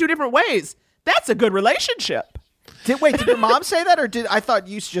fucked him up 2 different ways. That's a good relationship. Did your mom say that, or I thought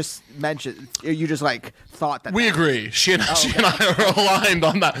you just mentioned, you just like thought that? We agree. She and I are aligned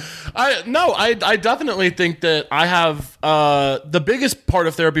on that. I definitely think that I have, the biggest part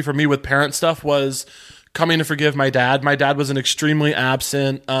of therapy for me with parent stuff was coming to forgive my dad. My dad was an extremely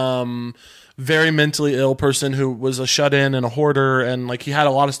absent, very mentally ill person who was a shut-in and a hoarder, and like he had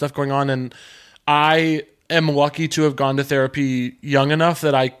a lot of stuff going on. And I am lucky to have gone to therapy young enough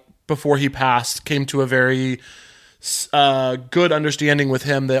that I, before he passed, came to a very good understanding with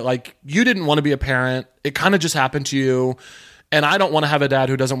him that like, you didn't want to be a parent. It kind of just happened to you. And I don't want to have a dad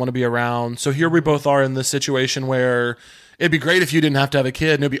who doesn't want to be around. So here we both are in this situation where it'd be great if you didn't have to have a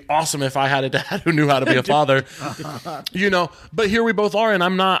kid, and it'd be awesome if I had a dad who knew how to be a father, but here we both are. And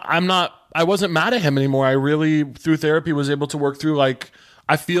I wasn't mad at him anymore. I really, through therapy, was able to work through like,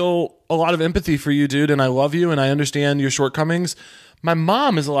 I feel a lot of empathy for you, dude. And I love you. And I understand your shortcomings. My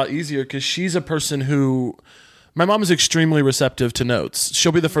mom is a lot easier because she's a person who, my mom is extremely receptive to notes.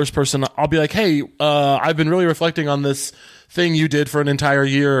 She'll be the first person. I'll be like, hey, I've been really reflecting on this thing you did for an entire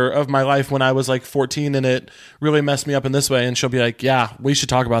year of my life when I was like 14, and it really messed me up in this way. And she'll be like, yeah, we should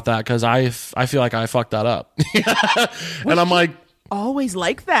talk about that because I feel like I fucked that up. And I'm like, always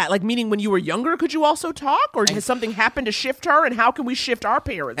like that? Like, meaning when you were younger, could you also talk? Or has something happened to shift her? And how can we shift our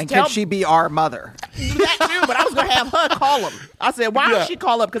parents? And can she be our mother? That too, but I was going to have her call him. I said, why don't she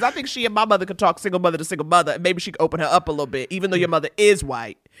call up? Because I think she and my mother could talk single mother to single mother. And maybe she could open her up a little bit. Even though your mother is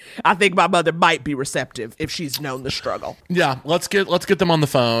white, I think my mother might be receptive if she's known the struggle. Yeah, let's get them on the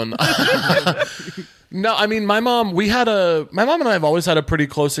phone. No, I mean, my mom and I have always had a pretty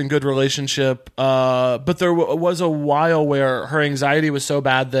close and good relationship. But there was a while where her anxiety was so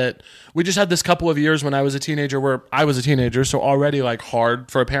bad that we just had this couple of years when I was a teenager where I was a teenager. So already like hard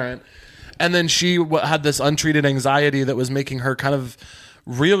for a parent. And then she had this untreated anxiety that was making her kind of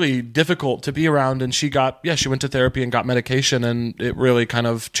really difficult to be around. And she went to therapy and got medication, and it really kind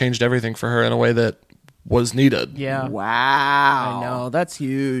of changed everything for her in a way that was needed. Yeah. Wow. I know. That's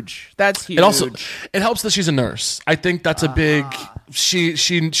huge. It helps that she's a nurse. I think that's a big,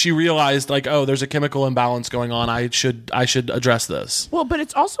 she realized like, oh, there's a chemical imbalance going on. I should address this. Well, but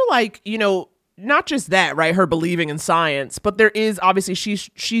it's also like, not just that, right? Her believing in science, but there is obviously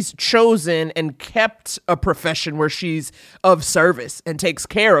she's chosen and kept a profession where she's of service and takes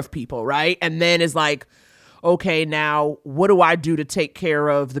care of people, right? And then is like, okay, now what do I do to take care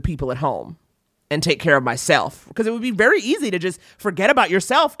of the people at home and take care of myself? Because it would be very easy to just forget about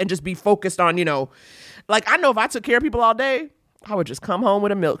yourself and just be focused on, like I know if I took care of people all day, I would just come home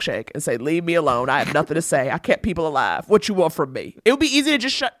with a milkshake and say, leave me alone. I have nothing to say. I kept people alive. What you want from me? It would be easy to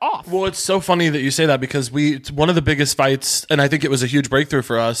just shut off. Well, it's so funny that you say that because it's one of the biggest fights, and I think it was a huge breakthrough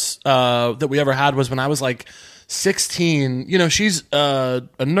for us that we ever had, was when I was like 16. She's a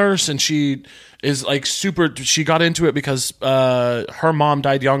nurse, and she is like she got into it because her mom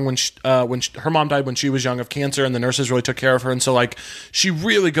died young when she was young of cancer, and the nurses really took care of her. And so like she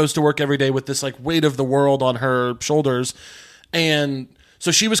really goes to work every day with this like weight of the world on her shoulders. And so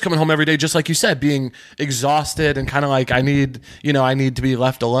she was coming home every day, just like you said, being exhausted and kind of like, I need to be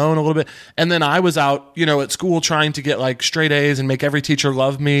left alone a little bit. And then I was out, at school trying to get like straight A's and make every teacher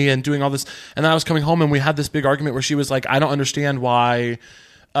love me and doing all this. And then I was coming home and we had this big argument where she was like, I don't understand why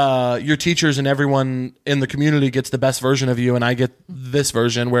your teachers and everyone in the community gets the best version of you, and I get this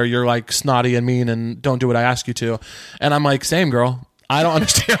version where you're like snotty and mean and don't do what I ask you to. And I'm like, same girl. I don't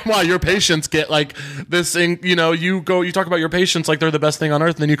understand why your patients get like this thing, you know, you talk about your patients like they're the best thing on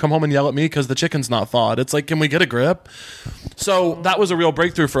earth, and then you come home and yell at me because the chicken's not thawed. It's like, can we get a grip? So that was a real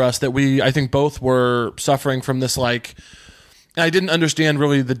breakthrough for us, that I think both were suffering from this, like, I didn't understand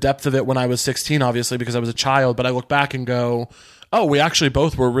really the depth of it when I was 16, obviously, because I was a child, but I look back and go, oh, we actually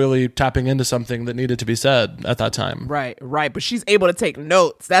both were really tapping into something that needed to be said at that time. Right. But she's able to take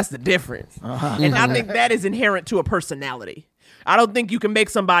notes. That's the difference. And I think that is inherent to a personality. I don't think you can make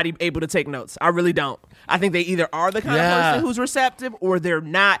somebody able to take notes. I really don't. I think they either are the kind of person who's receptive or they're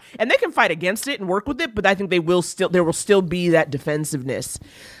not. And they can fight against it and work with it, but I think there will still be that defensiveness.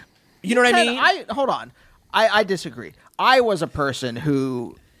 You know what I mean? Hold on. I disagree. I was a person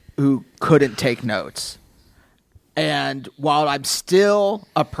who couldn't take notes. And while I'm still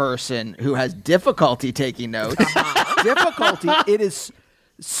a person who has difficulty taking notes, it is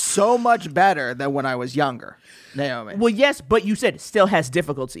so much better than when I was younger. Naomi. Well, yes, but you said still has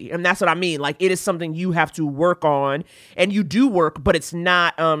difficulty, and that's what I mean. Like, it is something you have to work on, and you do work, but it's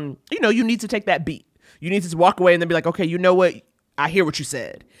not, you need to take that beat. You need to walk away and then be like, okay, you know what? I hear what you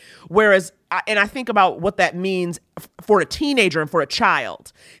said. Whereas, I think about what that means for a teenager and for a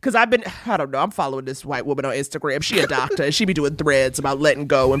child. Because I don't know, I'm following this white woman on Instagram. She a doctor, and she be doing threads about letting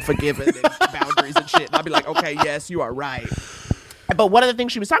go and forgiving and boundaries and shit. And I'll be like, okay, yes, you are right. But one of the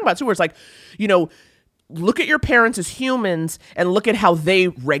things she was talking about, too, where it's like, look at your parents as humans and look at how they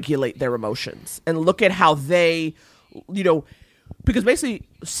regulate their emotions and look at how they, because basically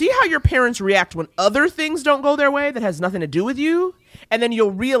see how your parents react when other things don't go their way that has nothing to do with you. And then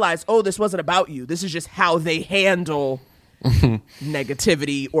you'll realize, oh, this wasn't about you. This is just how they handle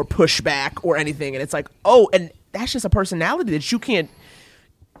negativity or pushback or anything. And it's like, oh, and that's just a personality that you can't,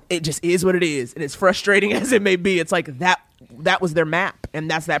 it just is what it is. And as frustrating as it may be, it's like that was their map, and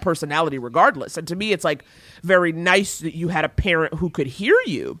that's that personality regardless. And to me, it's like very nice that you had a parent who could hear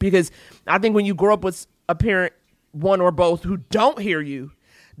you, because I think when you grow up with a parent, one or both, who don't hear you,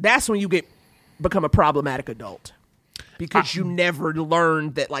 that's when you become a problematic adult, because you never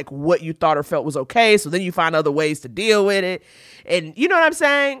learned that like what you thought or felt was okay. So then you find other ways to deal with it. And you know what I'm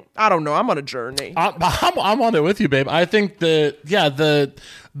saying? I don't know. I'm on a journey. I'm on it with you, babe. I think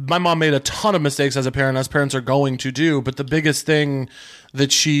my mom made a ton of mistakes as a parent, as parents are going to do. But the biggest thing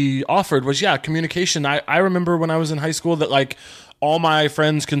that she offered was, communication. I remember when I was in high school that like all my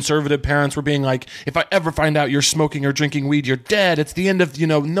friends' conservative parents were being like, if I ever find out you're smoking or drinking weed, you're dead. It's the end of,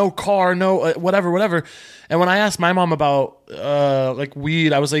 no car, no whatever. And when I asked my mom about like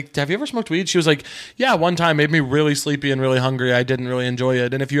weed, I was like, have you ever smoked weed? She was like, yeah, one time, made me really sleepy and really hungry. I didn't really enjoy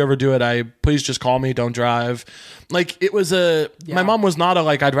it. And if you ever do it, please just call me. Don't drive. Like, it was my mom was not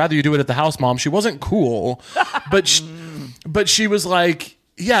I'd rather you do it at the house, mom. She wasn't cool, but she was like,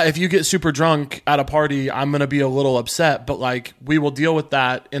 yeah, if you get super drunk at a party, I'm going to be a little upset, but like, we will deal with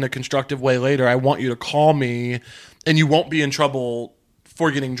that in a constructive way later. I want you to call me, and you won't be in trouble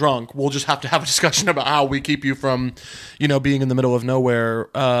for getting drunk. We'll just have to have a discussion about how we keep you from, being in the middle of nowhere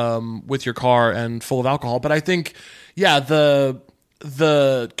with your car and full of alcohol. But I think, the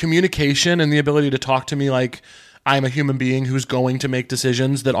communication and the ability to talk to me like I'm a human being who's going to make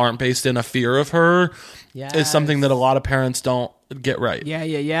decisions that aren't based in a fear of her is something that a lot of parents don't get right.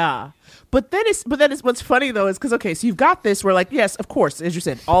 Yeah. But then it's what's funny though is because, okay, so you've got this where like, yes, of course, as you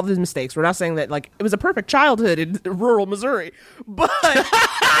said, all these mistakes. We're not saying that like it was a perfect childhood in rural Missouri, but like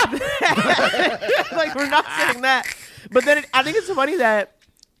we're not saying that. But then I think it's funny that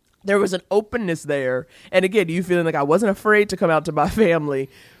there was an openness there, and again, you feeling like I wasn't afraid to come out to my family,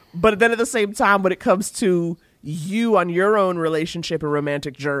 but then at the same time, when it comes to you on your own relationship and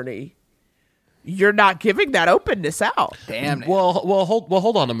romantic journey, you're not giving that openness out. Damn it. Well,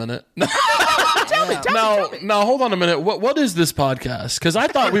 hold on a minute. Tell me. Now, hold on a minute. What is this podcast? Because I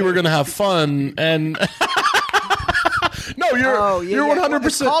thought we were going to have fun, and no, you're 100%.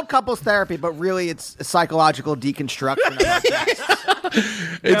 It's called couples therapy, but really, it's a psychological deconstruction.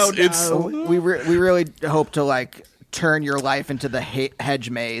 We really hope to like turn your life into the hedge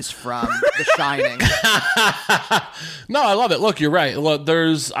maze from The Shining. No, I love it. Look, you're right. Look,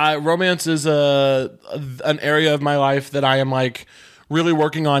 romance is an area of my life that I am like really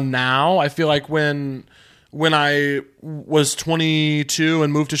working on now. I feel like when I was 22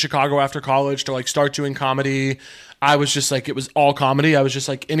 and moved to Chicago after college to like start doing comedy, I was just like, it was all comedy. I was just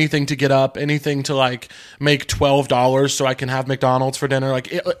like anything to get up, anything to like make $12 so I can have McDonald's for dinner.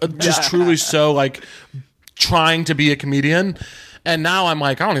 Like just truly so like trying to be a comedian. And now I'm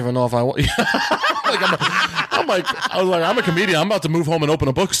like, I don't even know if I want. I'm a comedian. I'm about to move home and open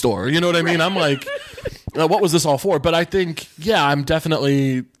a bookstore. You know what I mean? I'm like, what was this all for? But I think, I'm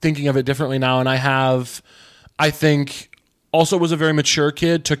definitely thinking of it differently now. And I think also was a very mature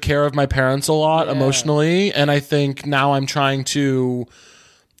kid, took care of my parents a lot emotionally. And I think now I'm trying to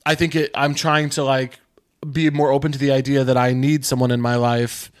like be more open to the idea that I need someone in my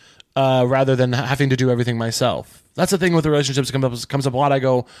life rather than having to do everything myself. That's the thing with the relationships that comes up a lot. I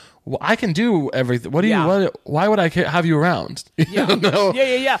go, well, I can do everything. Why would I have you around? Yeah. No.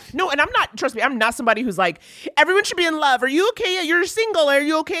 Yeah. No, and trust me, I'm not somebody who's like, everyone should be in love. Are you okay? You're single. Are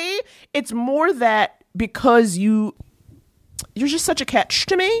you okay? It's more that because you're just such a catch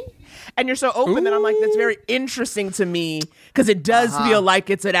to me. And you're so open that I'm like, that's very interesting to me because it does feel like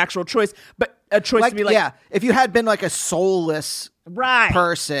it's an actual choice, but a choice to be like, yeah, if you had been like a soulless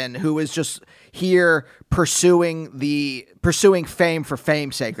person who was just here pursuing fame for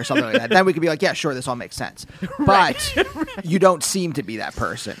fame's sake or something like that, then we could be like, yeah, sure, this all makes sense. But you don't seem to be that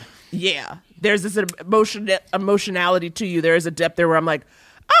person. Yeah, there's this emotionality to you. There is a depth there where I'm like,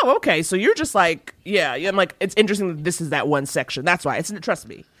 oh, okay, so you're just like, yeah. I'm like, it's interesting that this is that one section. That's why. Trust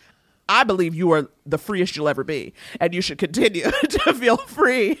me. I believe you are the freest you'll ever be, and you should continue to feel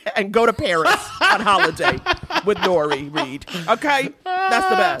free and go to Paris on holiday with Nori Reed. Okay? That's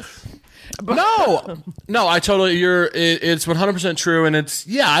the best. No, I totally, it's 100% true. And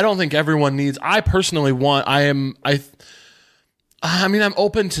I don't think everyone needs, I'm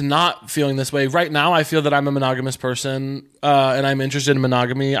open to not feeling this way. Right now, I feel that I'm a monogamous person, and I'm interested in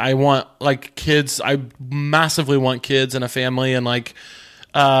monogamy. I want like kids. I massively want kids and a family and like,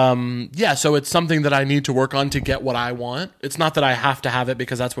 so it's something that I need to work on to get what I want. It's not that I have to have it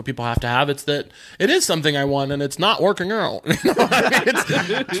because that's what people have to have. It's that it is something I want and it's not working out.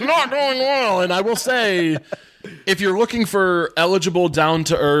 It's not going well. And I will say, if you're looking for eligible,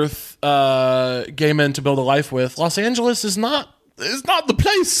 down-to-earth gay men to build a life with, Los Angeles is not the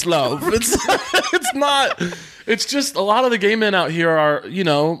place, love. It's not. It's just a lot of the gay men out here are,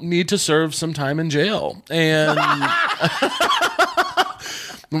 need to serve some time in jail.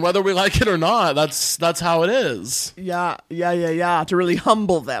 And whether we like it or not, that's how it is. Yeah. To really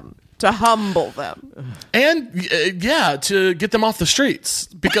humble them. And to get them off the streets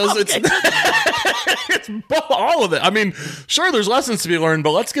because it's all of it. I mean, sure, there's lessons to be learned,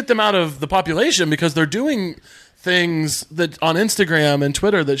 but let's get them out of the population because they're doing things that on Instagram and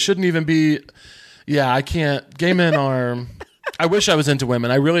Twitter that shouldn't even be. Yeah, I can't. Gay men are. I wish I was into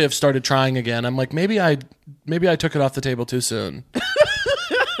women. I really have started trying again. I'm like, maybe I took it off the table too soon.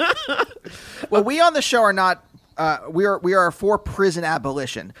 Well, we on the show are not. We are for prison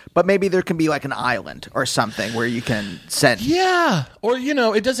abolition, but maybe there can be like an island or something where you can send. Yeah, or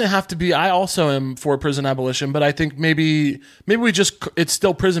it doesn't have to be. I also am for prison abolition, but I think maybe we just it's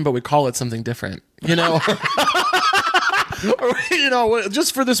still prison, but we call it something different. Or,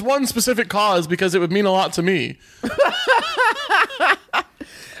 just for this one specific cause because it would mean a lot to me.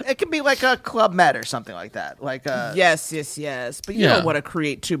 It can be like a Club Med or something like that. Like yes. But you don't want to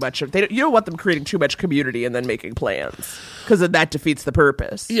create too much of. You don't want them creating too much community and then making plans because that defeats the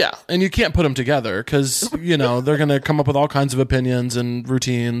purpose. Yeah, and you can't put them together because they're going to come up with all kinds of opinions and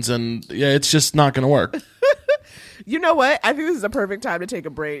routines, and it's just not going to work. You know what? I think this is a perfect time to take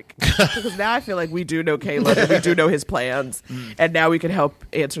a break because now I feel like we do know Caleb and we do know his plans, and now we can help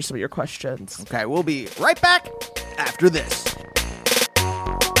answer some of your questions. Okay, we'll be right back after this.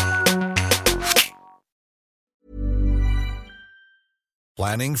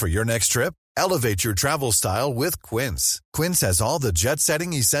 Planning for your next trip? Elevate your travel style with Quince. Quince has all the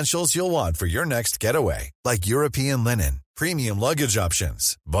jet-setting essentials you'll want for your next getaway, like European linen, premium luggage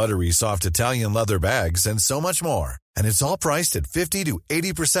options, buttery soft Italian leather bags, and so much more. And it's all priced at 50 to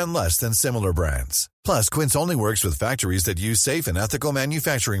 80% less than similar brands. Plus, Quince only works with factories that use safe and ethical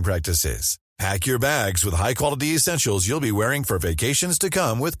manufacturing practices. Pack your bags with high-quality essentials you'll be wearing for vacations to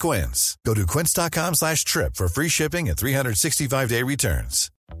come with Quince. Go to quince.com/trip for free shipping and 365-day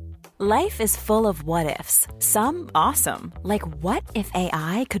returns. Life is full of what-ifs. Some awesome, like what if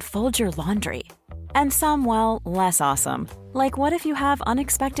AI could fold your laundry? And some, well, less awesome, like what if you have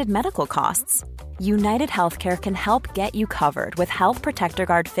unexpected medical costs? United Healthcare can help get you covered with Health Protector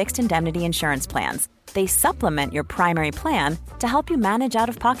Guard fixed indemnity insurance plans. They supplement your primary plan to help you manage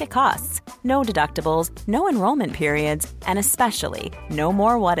out-of-pocket costs. No deductibles, no enrollment periods, and especially no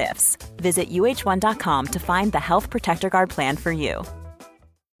more what-ifs. Visit uh1.com to find the Health Protector Guard plan for you.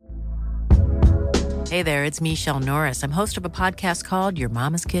 Hey there, it's Michelle Norris. I'm host of a podcast called Your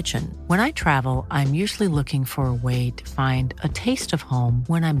Mama's Kitchen. When I travel, I'm usually looking for a way to find a taste of home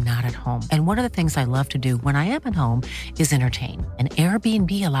when I'm not at home. And one of the things I love to do when I am at home is entertain. And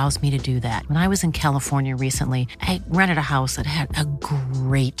Airbnb allows me to do that. When I was in California recently, I rented a house that had a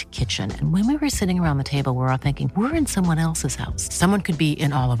great kitchen. And when we were sitting around the table, we were all thinking, we're in someone else's house. Someone could be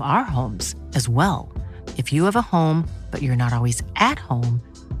in all of our homes as well. If you have a home, but you're not always at home,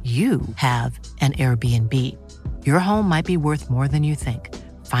 you have an Airbnb. Your home might be worth more than you think.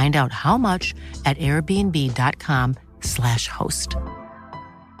 Find out how much at airbnb.com/host.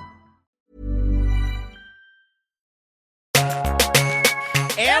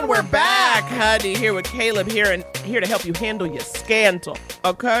 And we're back, honey, here with Caleb here to help you handle your scandal,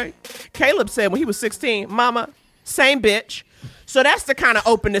 okay? Caleb said when he was 16, mama, same bitch. So that's the kind of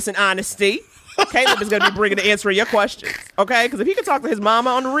openness and honesty Caleb is going to be bringing to answering your questions, okay? Because if he can talk to his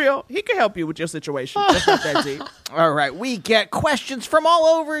mama on the real, he can help you with your situation. That's not that deep. All right, we get questions from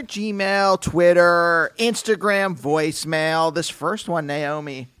all over: Gmail, Twitter, Instagram, voicemail. This first one,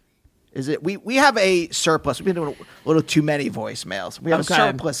 Naomi, is it? We have a surplus. We've been doing a little too many voicemails. We have a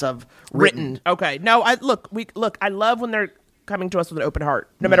surplus of written. Okay. No, I love when they're coming to us with an open heart,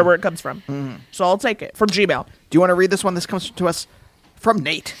 no matter where it comes from. So I'll take it from Gmail. Do you want to read this one? This comes to us from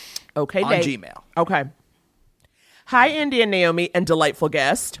Nate. Okay, on Nate. Gmail. Okay. Hi, Andy and Naomi, and delightful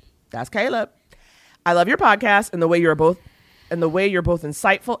guest. That's Caleb. I love your podcast and the way you're both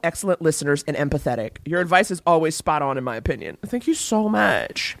insightful, excellent listeners, and empathetic. Your advice is always spot on, in my opinion. Thank you so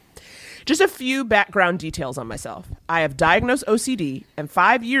much. Just a few background details on myself. I have diagnosed OCD, and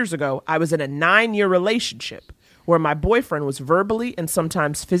 5 years ago, I was in a 9-year relationship where my boyfriend was verbally and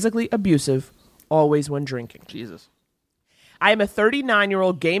sometimes physically abusive, always when drinking. Jesus. I am a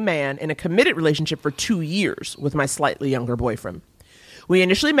 39-year-old gay man in a committed relationship for 2 years with my slightly younger boyfriend. We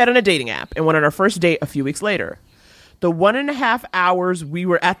initially met on a dating app and went on our first date a few weeks later. The 1.5 hours we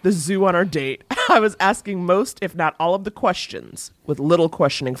were at the zoo on our date, I was asking most, if not all, of the questions, with little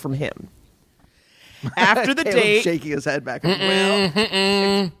questioning from him. After the date, shaking his head back and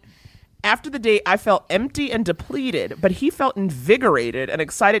forth. After the date, I felt empty and depleted, but he felt invigorated and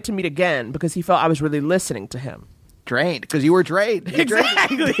excited to meet again because he felt I was really listening to him. Drained, because you were drained.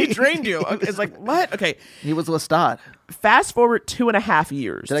 Exactly. He drained you. It's like, what? Okay. He was Lestat. Fast forward 2.5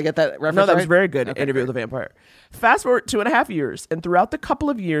 years. Did I get that reference? No, that right? was very good. Okay, Interview great. with a Vampire. Fast forward 2.5 years, and throughout the couple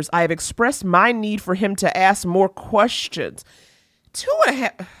of years, I have expressed my need for him to ask more questions.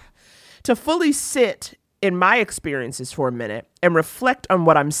 2.5 to fully sit in my experiences for a minute and reflect on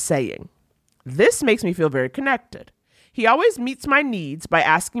what I'm saying. This makes me feel very connected. He always meets my needs by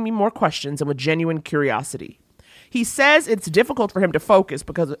asking me more questions and with genuine curiosity. He says it's difficult for him to focus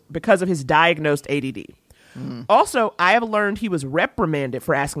because of his diagnosed ADD. Also, I have learned he was reprimanded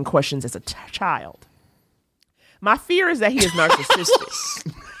for asking questions as a child. My fear is that he is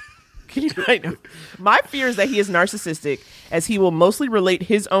narcissistic. Can you write down? My fear is that he is narcissistic, as he will mostly relate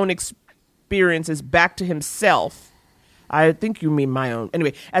his own experiences back to himself. I think you mean my own.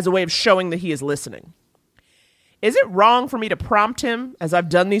 Anyway, as a way of showing that he is listening. Is it wrong for me to prompt him, as I've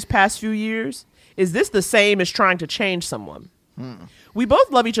done these past few years? Is this the same as trying to change someone? We both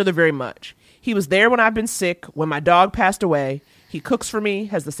love each other very much. He was there when I've been sick, when my dog passed away. He cooks for me,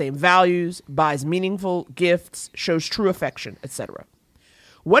 has the same values, buys meaningful gifts, shows true affection, etc.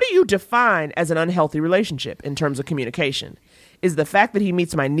 What do you define as an unhealthy relationship in terms of communication? Is the fact that he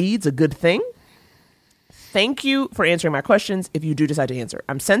meets my needs a good thing? Thank you for answering my questions if you do decide to answer.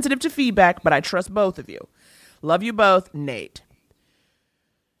 I'm sensitive to feedback, but I trust both of you. Love you both, Nate.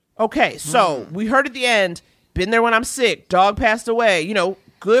 Okay, so we heard at the end, been there when I'm sick, dog passed away,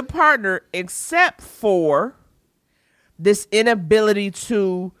 good partner, except for this inability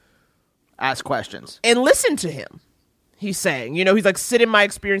to ask questions and listen to him. He's saying, he's like, sit in my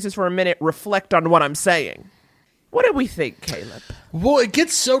experiences for a minute, reflect on what I'm saying. What did we think, Caleb? Well, it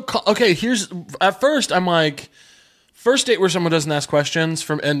gets so... Okay, at first, I'm like... First date where someone doesn't ask questions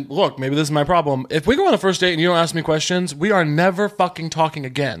and look, maybe this is my problem. If we go on a first date and you don't ask me questions, we are never fucking talking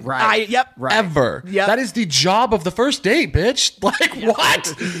again. Right. Right. Ever. Yep. That is the job of the first date, bitch. Like,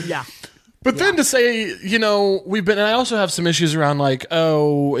 what? Yeah. But then to say, we've been, and I also have some issues around like,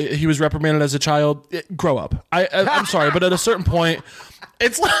 oh, he was reprimanded as a child. Grow up. I'm sorry, but at a certain point,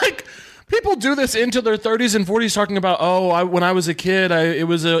 it's like... People do this into their 30s and 40s talking about, when I was a kid, it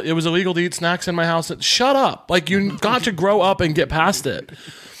was illegal to eat snacks in my house. Shut up. Like, you got to grow up and get past it.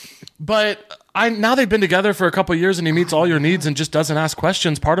 But now they've been together for a couple of years and he meets all your needs and just doesn't ask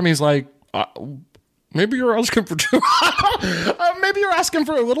questions. Part of me is like, maybe you're asking for too maybe you're asking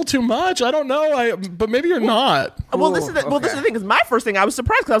for a little too much. I don't know. But maybe you're not. Well, this is the thing. Because my first thing, I was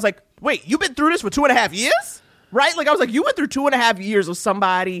surprised because I was like, wait, you've been through this for 2.5 years? Right? Like, I was like, you went through 2.5 years of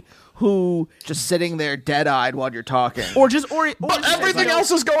somebody who just sitting there dead-eyed while you're talking, but everything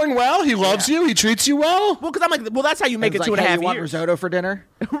else is going well. He loves you. He treats you well. Well, because I'm like, that's how you make it 2.5 years. You want risotto for dinner,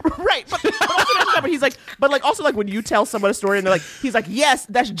 right? But he's like, also like when you tell someone a story and they're like, he's like, yes,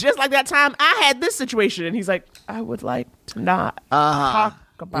 that's just like that time I had this situation, and he's like, I would like to not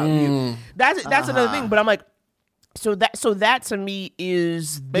talk talk about you. That's another thing. But I'm like, so that to me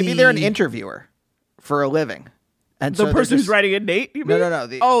is maybe they're an interviewer for a living. And the person who's writing it, Nate? You mean?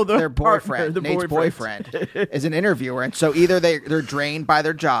 No. Their boyfriend, Nate's boyfriend, is an interviewer, and so either they're drained by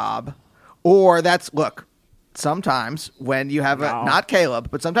their job, or sometimes when you have not Caleb,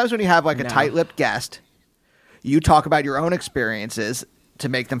 but sometimes when you have like a tight-lipped guest, you talk about your own experiences to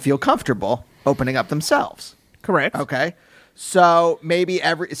make them feel comfortable opening up themselves. Correct. Okay. So maybe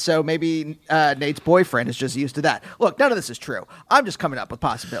Nate's boyfriend is just used to that. Look, none of this is true. I'm just coming up with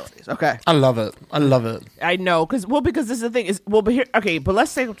possibilities. Okay. I love it. I know because this is the thing but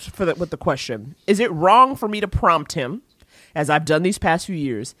let's say with the question: is it wrong for me to prompt him, as I've done these past few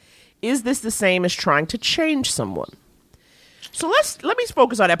years? Is this the same as trying to change someone? So let me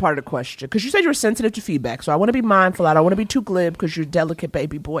focus on that part of the question because you said you're sensitive to feedback. So I want to be mindful. I don't want to be too glib because you're a delicate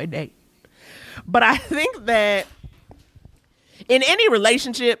baby boy, Nate. But I think that in any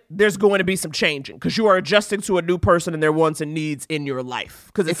relationship, there's going to be some changing because you are adjusting to a new person and their wants and needs in your life.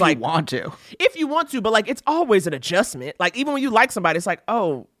 Because it's if you want to, but like it's always an adjustment. Like even when you like somebody, it's like,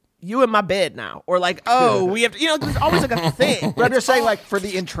 oh, you in my bed now, or like, oh, we have to. There's always like a thing. But I'm just saying, like for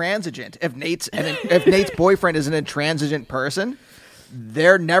the intransigent, if Nate's boyfriend is an intransigent person,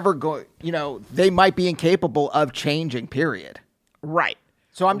 they're never going. They might be incapable of changing. Period. Right.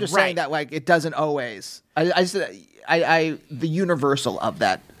 So I'm just saying that like it doesn't always. The universal of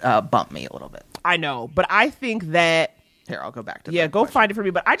that bumped me a little bit. I know, but I think that here I'll go back to go question. Find it for me.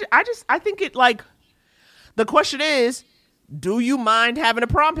 But I think it like the question is, do you mind having to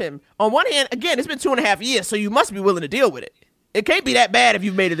prompt him? On one hand, again, it's been 2.5 years, so you must be willing to deal with it. It can't be that bad if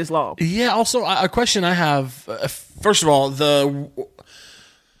you've made it this long. Yeah. Also, a question I have. First of all, the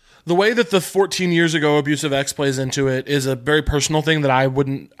way that the 14 years ago abusive ex plays into it is a very personal thing that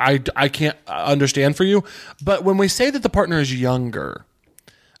I can't understand for you. But when we say that the partner is younger,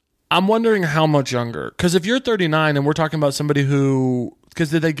 I'm wondering how much younger. Because if you're 39 and we're talking about somebody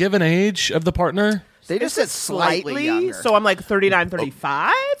because did they give an age of the partner? They just said slightly younger. So I'm like 39,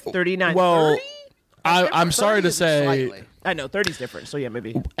 35, 39, well, 30? I'm sorry to say. Slightly. I know 30's different, so yeah,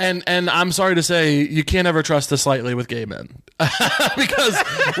 maybe. And I'm sorry to say, you can't ever trust the slightly with gay men because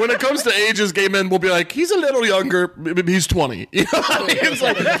when it comes to ages, gay men will be like, he's a little younger, he's 20. You know what I mean? It's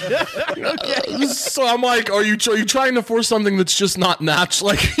like, so I'm like, are you trying to force something that's just not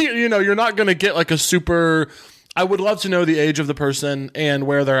natural? Like, you're not going to get like a super. I would love to know the age of the person and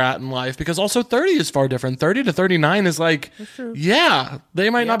where they're at in life because also 30 is far different. 30 to 39 is like, yeah, they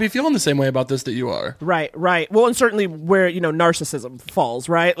might not be feeling the same way about this that you are. Right. Well, and certainly where, narcissism falls,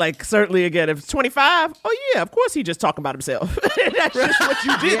 right? Like certainly again, if it's 25, oh yeah, of course he's just talking about himself. That's just what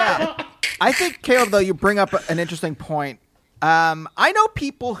you do. Yeah. I think, Caleb, though, you bring up an interesting point. I know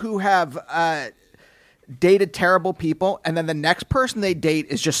people who have dated terrible people and then the next person they date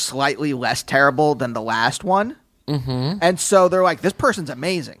is just slightly less terrible than the last one. Mm-hmm. And so they're like, this person's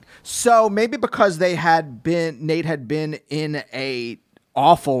amazing. So maybe because Nate had been in a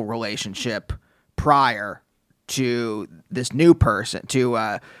awful relationship prior to this new person,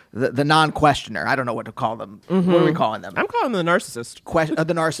 to the non-questioner. I don't know what to call them. Mm-hmm. What are we calling them? I'm calling them the narcissist.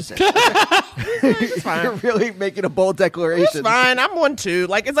 The narcissist. It's fine. You're really making a bold declaration. It's fine. I'm one too.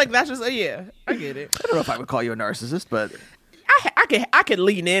 Like it's like that's just yeah. I get it. I don't know if I would call you a narcissist, but I could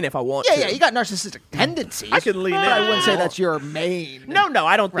lean in if I want to. Yeah, you got narcissistic tendencies. I could lean in. I wouldn't say that's your main. No,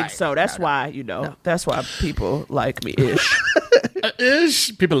 I don't think so. That's why that's why people like me ish.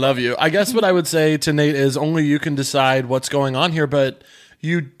 Ish. People love you. I guess what I would say to Nate is only you can decide what's going on here, but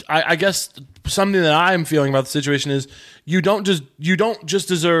I guess something that I'm feeling about the situation is you don't just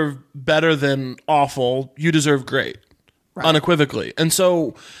deserve better than awful. You deserve great, unequivocally. And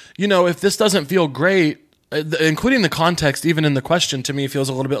so, if this doesn't feel great, including the context, even in the question, to me feels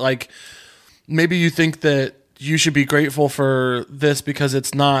a little bit like maybe you think that you should be grateful for this because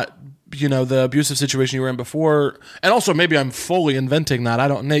it's not, the abusive situation you were in before. And also maybe I'm fully inventing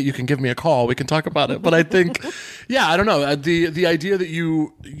that. Nate, you can give me a call. We can talk about it. But I think, I don't know. The idea that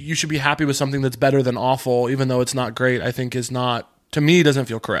you should be happy with something that's better than awful, even though it's not great, I think is not, to me, doesn't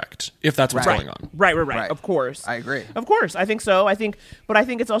feel correct if that's what's going on. Right. Of course. I agree. Of course. I think so. But I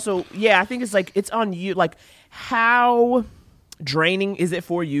think it's also, I think it's like, it's on you. Like, how draining is it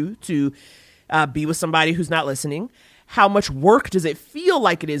for you to be with somebody who's not listening? How much work does it feel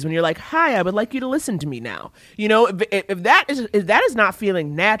like it is when you're like, hi, I would like you to listen to me now? If that is not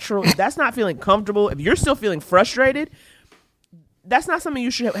feeling natural, if that's not feeling comfortable, if you're still feeling frustrated, that's not something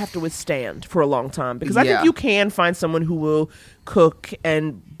you should have to withstand for a long time. Because I think you can find someone who will cook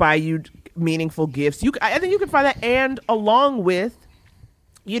and buy you meaningful gifts. I think you can find that, and along with,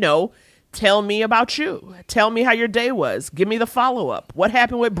 Tell me about you. Tell me how your day was. Give me the follow-up. What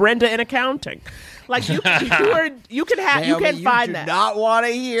happened with Brenda in accounting? Like you can Naomi, find you that. do not want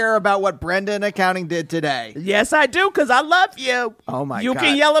to hear about what Brenda in accounting did today. Yes, I do, because I love you. Oh my You God.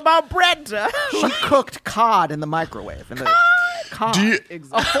 can yell about Brenda. She cooked cod in the microwave. Cod.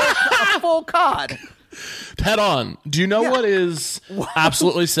 A full cod. Head on. Do you know what is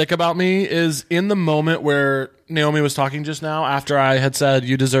absolutely sick about me is in the moment where Naomi was talking just now, after I had said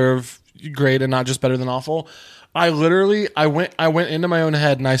you deserve great and not just better than awful, I went into my own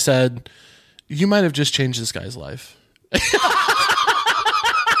head and I said, you might have just changed this guy's life.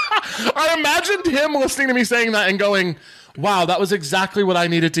 I imagined him listening to me saying that and going, wow, that was exactly what I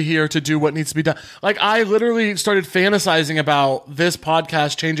needed to hear to do what needs to be done. Like, I literally started fantasizing about this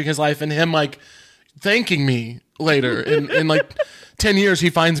podcast changing his life and him, like, thanking me later. In like 10 years, he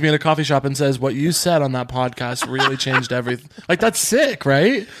finds me at a coffee shop and says, what you said on that podcast really changed everything. Like, that's sick,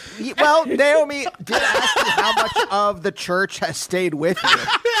 right? Well, Naomi did ask you how much of the church has stayed with you.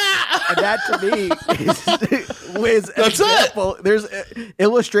 And that, to me, is an That's example. There's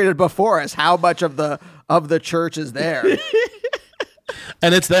illustrated before us how much of the church is there.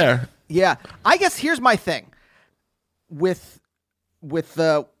 And it's there. Yeah. I guess here's my thing. With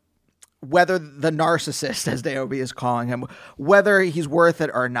the whether the narcissist, as Naomi is calling him, whether he's worth it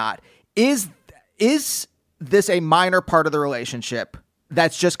or not, is this a minor part of the relationship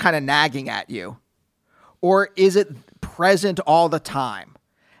that's just kind of nagging at you? Or is it present all the time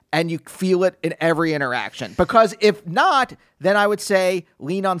and you feel it in every interaction? Because if not, then I would say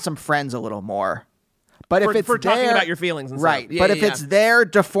lean on some friends a little more. But if it's for talking there, about your feelings and stuff. right? Yeah, but yeah, if it's there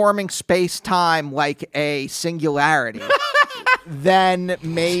deforming space-time like a singularity, then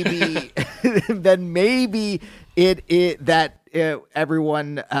maybe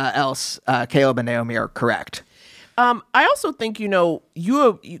everyone else, Caleb and Naomi, are correct. I also think,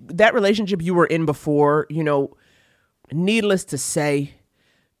 that relationship you were in before, needless to say,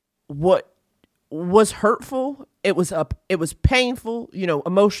 what was hurtful, it was painful,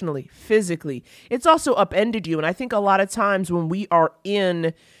 emotionally, physically. It's also upended you. And I think a lot of times when we are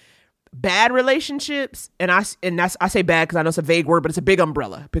in bad relationships, and I say bad because I know it's a vague word, but it's a big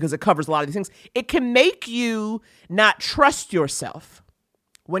umbrella because it covers a lot of these things. It can make you not trust yourself.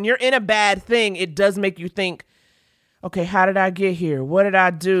 When you're in a bad thing, it does make you think, okay, how did I get here? What did I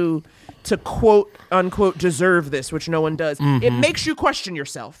do to quote unquote deserve this, which no one does? Mm-hmm. It makes you question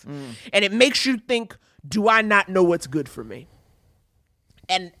yourself. And it makes you think, do I not know what's good for me?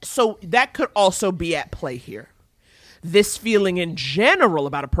 And so that could also be at play here. This feeling in general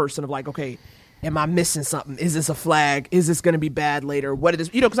about a person of like, okay, am I missing something? Is this a flag? Is this going to be bad later? What it is,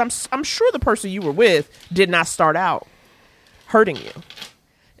 because I'm sure the person you were with did not start out hurting you.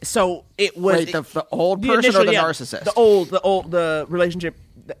 So it was the old person or the narcissist? The relationship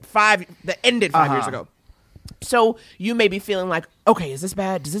that ended 5 years ago. So you may be feeling like, okay, is this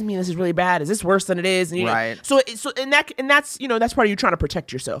bad? Does this mean this is really bad? Is this worse than it is? And, right. That's that's part of you trying to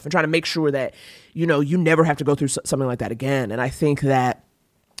protect yourself and trying to make sure that you never have to go through something like that again. And I think that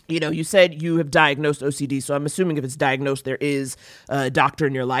you said you have diagnosed OCD, so I'm assuming if it's diagnosed, there is a doctor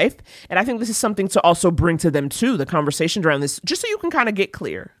in your life. And I think this is something to also bring to them too, the conversations around this, just so you can kind of get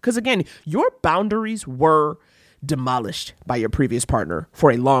clear. Because again, your boundaries were demolished by your previous partner for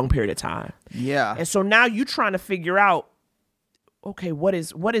a long period of time. Yeah. And so now you're trying to figure out, okay, what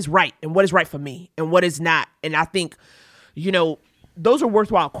is right and what is right for me and what is not. And I think, those are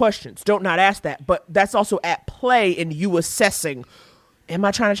worthwhile questions. Don't not ask that. But that's also at play in you assessing, am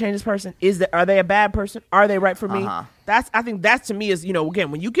I trying to change this person? Are they a bad person? Are they right for me? I think that to me is, again,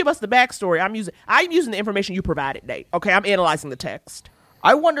 when you give us the backstory, I'm using the information you provided, Nate. Okay, I'm analyzing the text.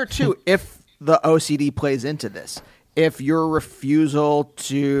 I wonder too if the OCD plays into this. If your refusal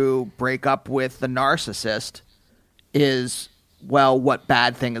to break up with the narcissist is, well, what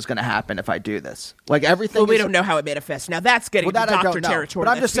bad thing is going to happen if I do this? Like everything. Well, we don't know how it manifests. Now that's getting to doctor territory.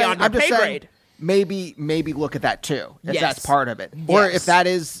 But I'm just saying. Grade. Maybe look at that too, if Yes. that's part of it, Yes. or if that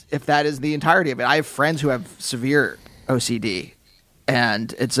is the entirety of it. I have friends who have severe OCD,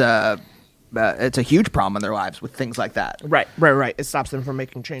 and it's a huge problem in their lives with things like that. Right. It stops them from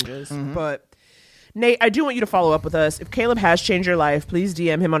making changes. Mm-hmm. But Nate, I do want you to follow up with us. If Caleb has changed your life, please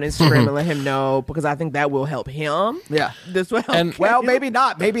DM him on Instagram and let him know, because I think that will help him. Yeah. This will help. And- Well, maybe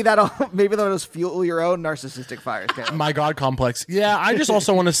not. Maybe that'll just fuel your own narcissistic fires. Caleb. My God complex. Yeah, I just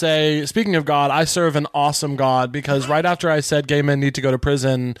also want to say, speaking of God, I serve an awesome God, because right after I said gay men need to go to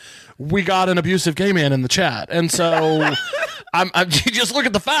prison, we got an abusive gay man in the chat. And so you just look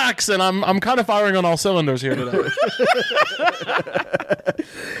at the facts, and I'm kind of firing on all cylinders here today.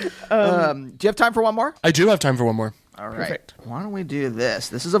 Do you have time for one more? I do have time for one more. All right. Perfect. Why don't we do this?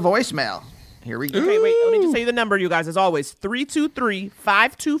 This is a voicemail. Here we go. Okay, wait. Let me just say the number, you guys, as always.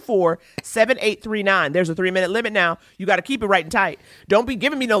 323-524-7839. There's a 3-minute limit now. You got to keep it right and tight. Don't be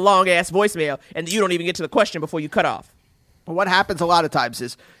giving me no long-ass voicemail, and you don't even get to the question before you cut off. But what happens a lot of times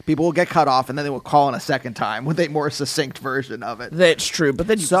is people will get cut off, and then they will call in a second time with a more succinct version of it. That's true, but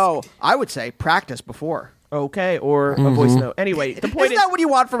then you So I would say practice before. Okay, or a voice note. Anyway, the point Isn't that what you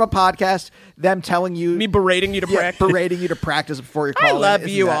want from a podcast? Them telling you... me berating you to practice. Berating you to practice before you call I love in.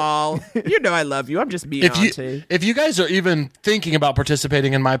 Isn't you that- all. You know I love you. I'm just being auntie. If you guys are even thinking about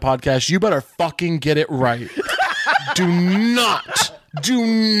participating in my podcast, you better fucking get it right. Do not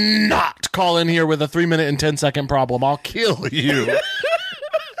call in here with a 3-minute and 10-second problem. I'll kill you.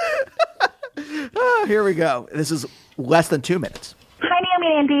 Here we go. This is less than 2 minutes. Hi, Naomi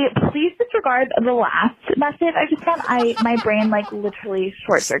and Andy. Please disregard the last message I just got. My brain literally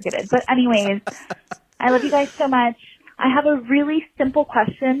short-circuited. But anyways, I love you guys so much. I have a really simple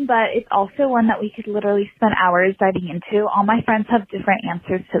question, but it's also one that we could literally spend hours diving into. All my friends have different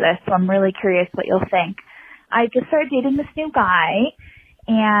answers to this, so I'm really curious what you'll think. I just started dating this new guy,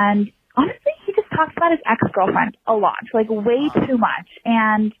 and honestly, he just talks about his ex-girlfriend a lot, way too much.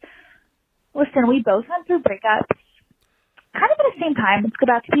 And listen, we both went through breakups kind of at the same time. It's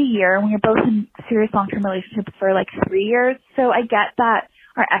about to be a year, and we were both in serious long-term relationships for 3 years. So I get that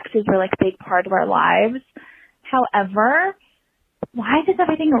our exes were a big part of our lives. However, why does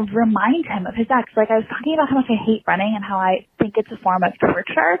everything remind him of his ex? I was talking about how much I hate running and how I think it's a form of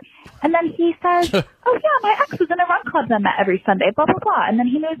torture. And then he says, oh yeah, my ex was in a run club that met every Sunday, blah, blah, blah. And then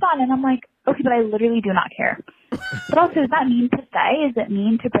he moves on, and I'm like, okay, but I literally do not care. But also, is that mean to say? Is it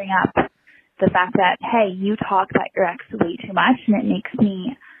mean to bring up the fact that, hey, you talk about your ex way too much, and it makes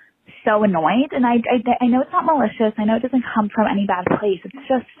me so annoyed? And I know it's not malicious. I know it doesn't come from any bad place. It's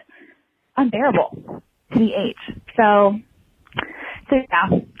just unbearable to the age. So yeah.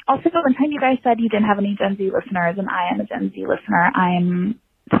 Also, one time you guys said you didn't have any Gen Z listeners, and I am a Gen Z listener. I'm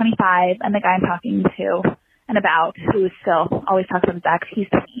 25, and the guy I'm talking to and about, who still always talks about his ex, he's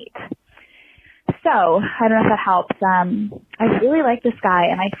 28. So, I don't know if that helps. I really like this guy,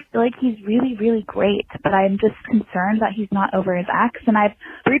 and I feel like he's really, really great, but I'm just concerned that he's not over his ex, and I've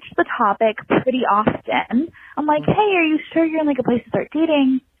reached the topic pretty often. I'm like, hey, are you sure you're in a place to start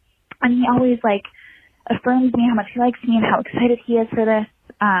dating? And he always, affirms me how much he likes me and how excited he is for this.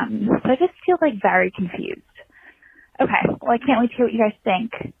 So I just feel very very Okay, well, I can't wait to hear what you guys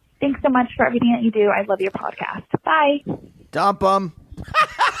think. Thanks so much for everything that you do. I love your podcast. Bye. Dump 'em.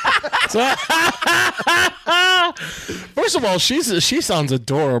 First of all, she sounds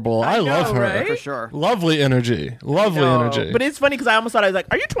adorable. I love her. right? For sure. Lovely energy. Lovely energy. But it's funny because I almost thought, I was like,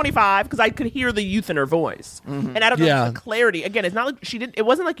 are you 25? Because I could hear the youth in her voice. And I don't know Yeah. the clarity. Again, it's not like she didn't, it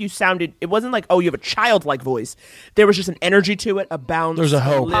wasn't like you sounded, it wasn't like, oh, you have a childlike voice. There was just an energy to it, a bounce. There's a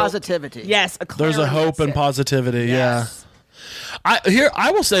hope. Positivity. Yes, a clarity. There's a hope and That's it. positivity. Yes. Yeah.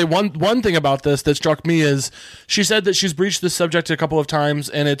 I will say one thing about this that struck me is she said that she's breached this subject a couple of times,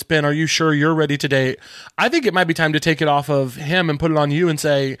 and it's been, are you sure you're ready to date? I think it might be time to take it off of him and put it on you and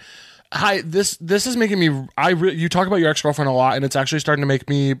say, hi, this is making me, you talk about your ex-girlfriend a lot, and it's actually starting to make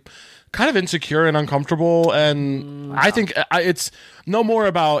me kind of insecure and uncomfortable. And I think it's no more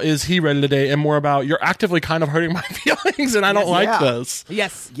about is he ready to date and more about you're actively kind of hurting my feelings, and I don't like this.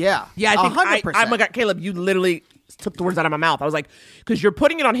 Yes. Yeah. Yeah, I think 100%. oh my God, Caleb, you literally took the words out of my mouth. I was like, because you're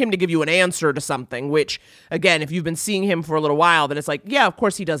putting it on him to give you an answer to something, which, again, if you've been seeing him for a little while, then it's like, yeah, of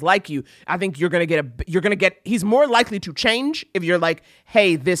course he does like you. I think he's more likely to change if you're like,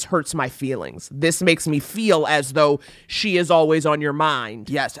 hey, this hurts my feelings. This makes me feel as though she is always on your mind.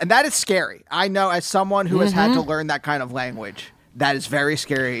 Yes, and that is scary. I know as someone who has had to learn that kind of language, that is very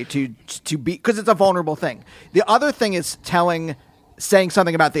scary to be, because it's a vulnerable thing. The other thing is saying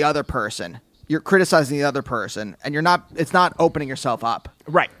something about the other person. You're criticizing the other person, and it's not opening yourself up.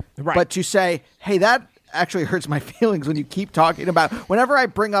 Right. But to say, hey, that actually hurts my feelings when you keep talking about, whenever I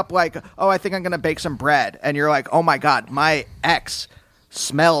bring up oh, I think I'm going to bake some bread, and you're like, oh my God, my ex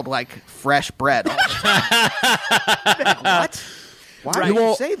smelled like fresh bread all the time. What? Why would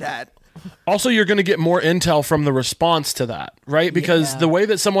you say that? Also, you're going to get more intel from the response to that, right? Because the way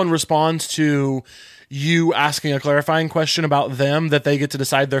that someone responds to you asking a clarifying question about them that they get to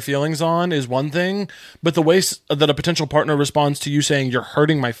decide their feelings on is one thing, but the way that a potential partner responds to you saying you're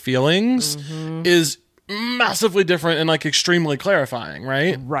hurting my feelings is massively different and extremely clarifying,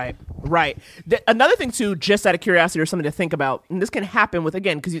 right? Right. Another thing too, just out of curiosity or something to think about, and this can happen with,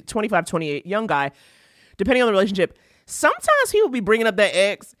 again, because you're 25, 28, young guy, depending on the relationship, sometimes he will be bringing up that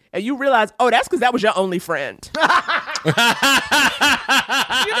ex and you realize, oh, that's because that was your only friend. You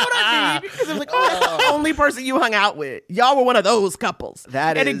know what I mean? Because it was like, oh, that's the only person you hung out with. Y'all were one of those couples.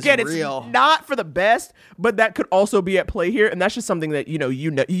 That and is again, real. It's not for the best, but that could also be at play here. And that's just something that, you know,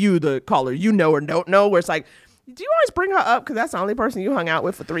 you, the caller, you know or don't know, where it's like, do you always bring her up because that's the only person you hung out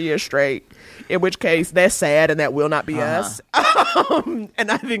with for 3 years straight? In which case, that's sad and that will not be us.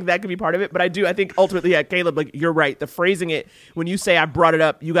 And I think that could be part of it. But I think ultimately, yeah, Caleb, like, you're right. The phrasing it, when you say I brought it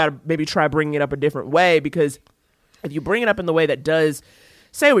up, you got to maybe try bringing it up a different way, because if you bring it up in the way that does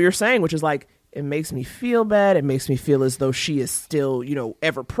say what you're saying, which is like, it makes me feel bad. It makes me feel as though she is still, you know,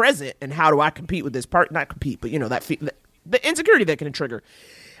 ever present. And how do I compete with this part? Not compete, but, you know, the insecurity that can trigger.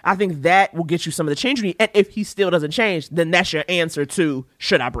 I think that will get you some of the change you need. And if he still doesn't change, then that's your answer to,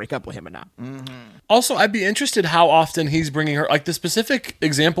 should I break up with him or not? Mm-hmm. Also, I'd be interested how often he's bringing her. Like, the specific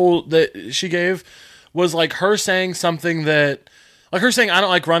example that she gave was like her saying something that, like her saying, I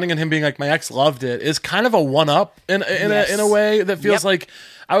don't like running, and him being like, my ex loved it, is kind of a one-up in a way that feels like,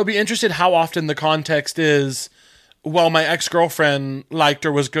 I would be interested how often the context is, well, my ex-girlfriend liked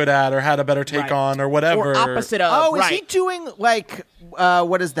or was good at or had a better take on or whatever. Or opposite of. Oh, is he doing like,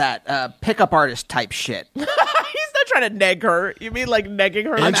 what is that? Pickup artist type shit. He's not trying to neg her. You mean like negging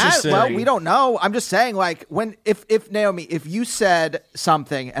her? Interesting. Well, we don't know. I'm just saying, like, if Naomi, if you said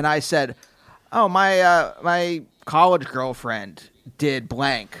something and I said, oh, my college girlfriend did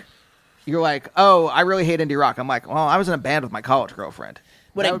blank, you're like, oh, I really hate indie rock. I'm like, well, I was in a band with my college girlfriend.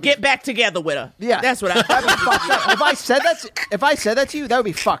 Would I get back together with her? Yeah, that's what that'd be fucked up. If I said that to you, that would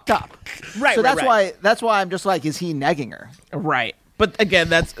be fucked up. Right. So right. that's why I'm just like, is he negging her? Right. But again,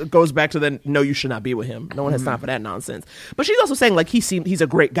 that goes back to the no, you should not be with him. No one has time for that nonsense. But she's also saying like he's a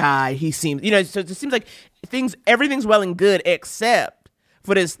great guy. He seems, you know, so it seems like everything's well and good except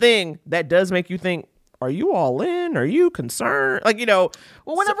for this thing that does make you think, are you all in? Are you concerned? Like, you know,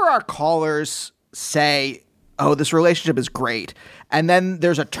 well, whenever our callers say, oh, this relationship is great, and then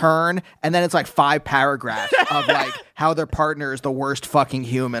there's a turn, and then it's like 5 paragraphs of like how their partner is the worst fucking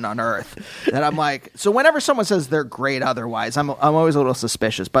human on earth. That I'm like, so whenever someone says they're great otherwise, I'm always a little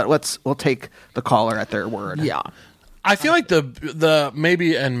suspicious. But we'll take the caller at their word. Yeah. I feel like the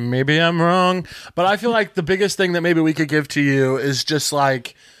maybe I'm wrong, but I feel like the biggest thing that maybe we could give to you is just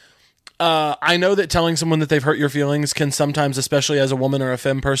like, I know that telling someone that they've hurt your feelings can sometimes, especially as a woman or a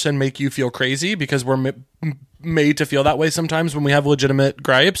femme person, make you feel crazy because we're made to feel that way sometimes when we have legitimate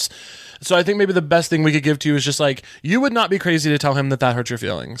gripes. So I think maybe the best thing we could give to you is just like, you would not be crazy to tell him that hurt your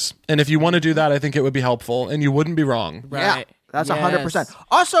feelings. And if you want to do that, I think it would be helpful and you wouldn't be wrong. Right. Yeah, that's 100%.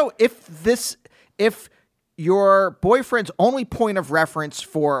 Also, if your boyfriend's only point of reference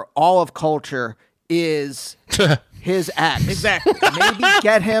for all of culture is his ex, exactly, maybe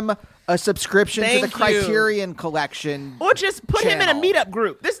get him a subscription to the Thank Criterion Collection. Or just put him in a meetup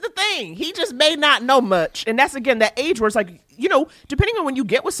group. This is the thing. He just may not know much. And that's, again, that age where it's like, you know, depending on when you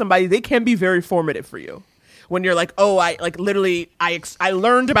get with somebody, they can be very formative for you. When you're like, oh, I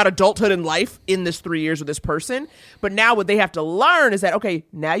learned about adulthood and life in this 3 years with this person. But now what they have to learn is that, okay,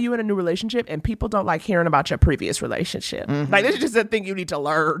 now you're in a new relationship and people don't like hearing about your previous relationship. Mm-hmm. Like, this is just a thing you need to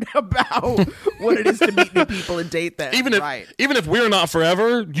learn about what it is to meet new people and date them. Even if we're not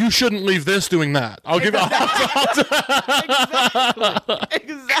forever, you shouldn't leave this doing that. I'll give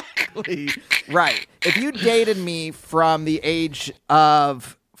Exactly. Right. If you dated me from the age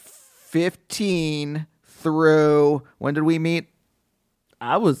of 15 through, when did we meet?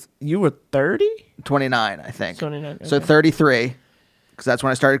 You were 30? 29, I think. 29. Okay. So 33, because that's when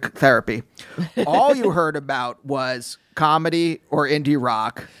I started therapy. All you heard about was comedy or indie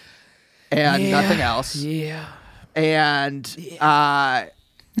rock and nothing else. Yeah. And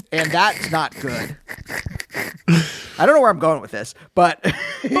that's not good. I don't know where I'm going with this, but but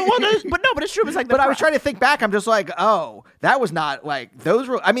it's true. It's like, I was trying to think back. I'm just like, oh, that was not like those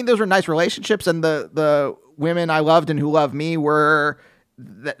were. I mean, those were nice relationships, and the women I loved and who loved me were.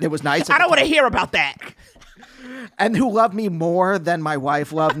 It was nice. I don't want to hear about that. And who loved me more than my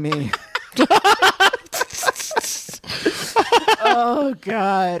wife loved me. Oh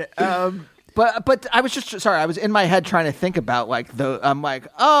God. But I was just sorry. I was in my head trying to think about I'm like,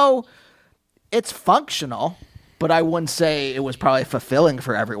 oh, it's functional, but I wouldn't say it was probably fulfilling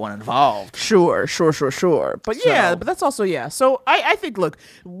for everyone involved. Sure. But yeah, but that's also So I think, look,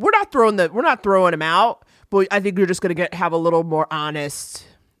 we're not throwing him out, but I think you're just gonna have a little more honest,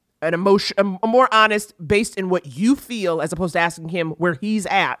 an emotion, a more honest based in what you feel, as opposed to asking him where he's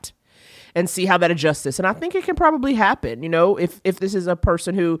at, and see how that adjusts this. And I think it can probably happen. You know, if this is a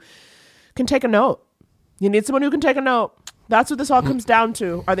person who can take a note. You need someone who can take a note. That's what this all comes down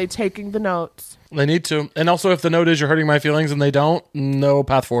to. Are they taking the notes? They need to. And also, if the note is you're hurting my feelings and they don't, no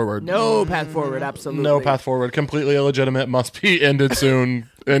path forward. No path forward, absolutely. No path forward. Completely illegitimate. Must be ended soon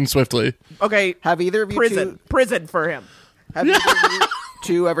and swiftly. Okay. Have either of you prison for him. Have either of you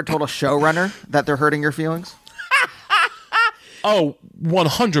two ever told a showrunner that they're hurting your feelings? Oh,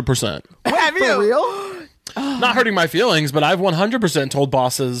 100%. Have you? For real? Not hurting my feelings, but I've 100% told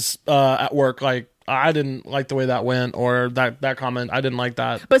bosses at work, like, I didn't like the way that went, or that comment, I didn't like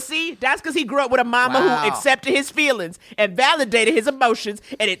that. But see, that's because he grew up with a mama who accepted his feelings and validated his emotions,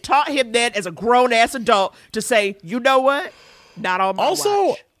 and it taught him then as a grown-ass adult to say, you know what? Not on my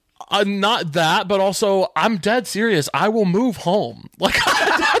watch. Not that, but also, I'm dead serious. I will move home. Like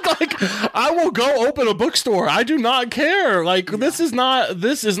I will go open a bookstore. I do not care. Like, this is not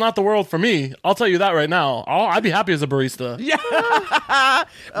the world for me. I'll tell you that right now. I'd be happy as a barista. Yeah.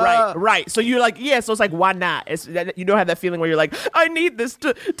 Right. So you're like, yeah, so it's like, why not? You don't have that feeling where you're like, I need this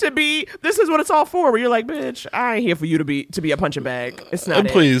to be, this is what it's all for. Where you're like, bitch, I ain't here for you to be a punching bag. It's not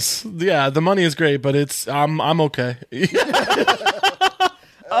it. Please. Yeah, the money is great, but I'm okay.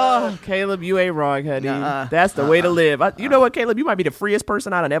 Oh, Caleb, you ain't wrong, honey. That's the way to live. You know what, Caleb? You might be the freest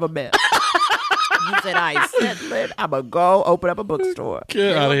person I've ever met. You said, I said, I'm going to go open up a bookstore.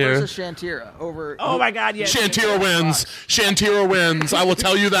 Get out of here. Versus Shantira over. Oh, my God, yes. Shantira wins. Shantira wins. I will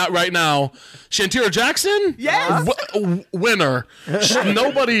tell you that right now. Shantira Jackson? Yes. Winner.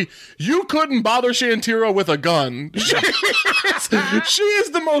 Nobody, you couldn't bother Shantira with a gun. She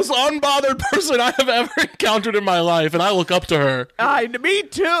is the most unbothered person I have ever encountered in my life, and I look up to her. Me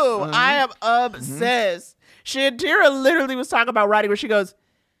too. I am obsessed. Shantira literally was talking about writing where she goes,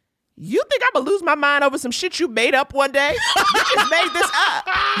 you think I'm going to lose my mind over some shit you made up one day? You just made this up.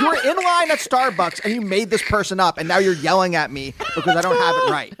 You were in line at Starbucks and you made this person up, and now you're yelling at me because I don't have it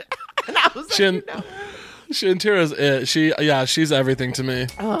right. And I was like, Shantira's it. She's everything to me.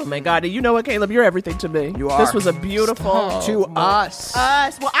 Oh my God. And you know what, Caleb? You're everything to me. You are. This was a beautiful to us.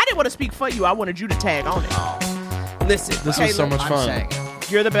 Well, I didn't want to speak for you. I wanted you to tag on it. Listen, this Caleb, was so much fun.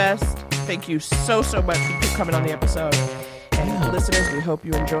 You're the best. Thank you so much for coming on the episode. And listeners, we hope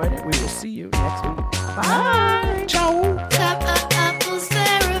you enjoyed it. We will see you next week. Bye. Ciao. Couples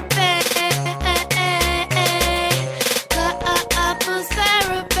therapy. Couples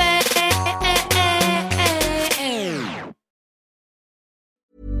therapy.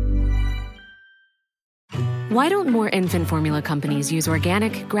 Why don't more infant formula companies use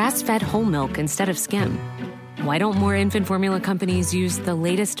organic, grass-fed whole milk instead of skim? Why don't more infant formula companies use the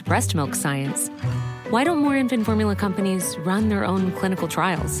latest breast milk science? Why don't more infant formula companies run their own clinical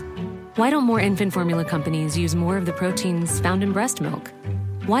trials? Why don't more infant formula companies use more of the proteins found in breast milk?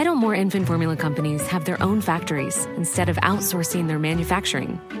 Why don't more infant formula companies have their own factories instead of outsourcing their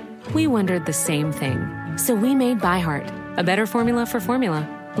manufacturing? We wondered the same thing. So we made ByHeart, a better formula for formula.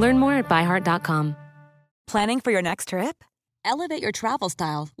 Learn more at byheart.com. Planning for your next trip? Elevate your travel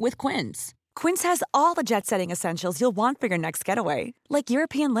style with Quince. Quince has all the jet-setting essentials you'll want for your next getaway, like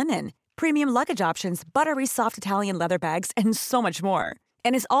European linen, premium luggage options, buttery soft Italian leather bags, and so much more.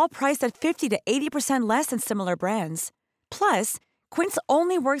 And is all priced at 50 to 80% less than similar brands. Plus, Quince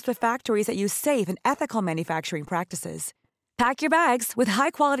only works with factories that use safe and ethical manufacturing practices. Pack your bags with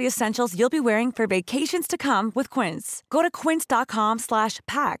high-quality essentials you'll be wearing for vacations to come with Quince. Go to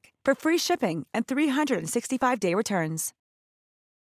quince.com/pack for free shipping and 365-day returns.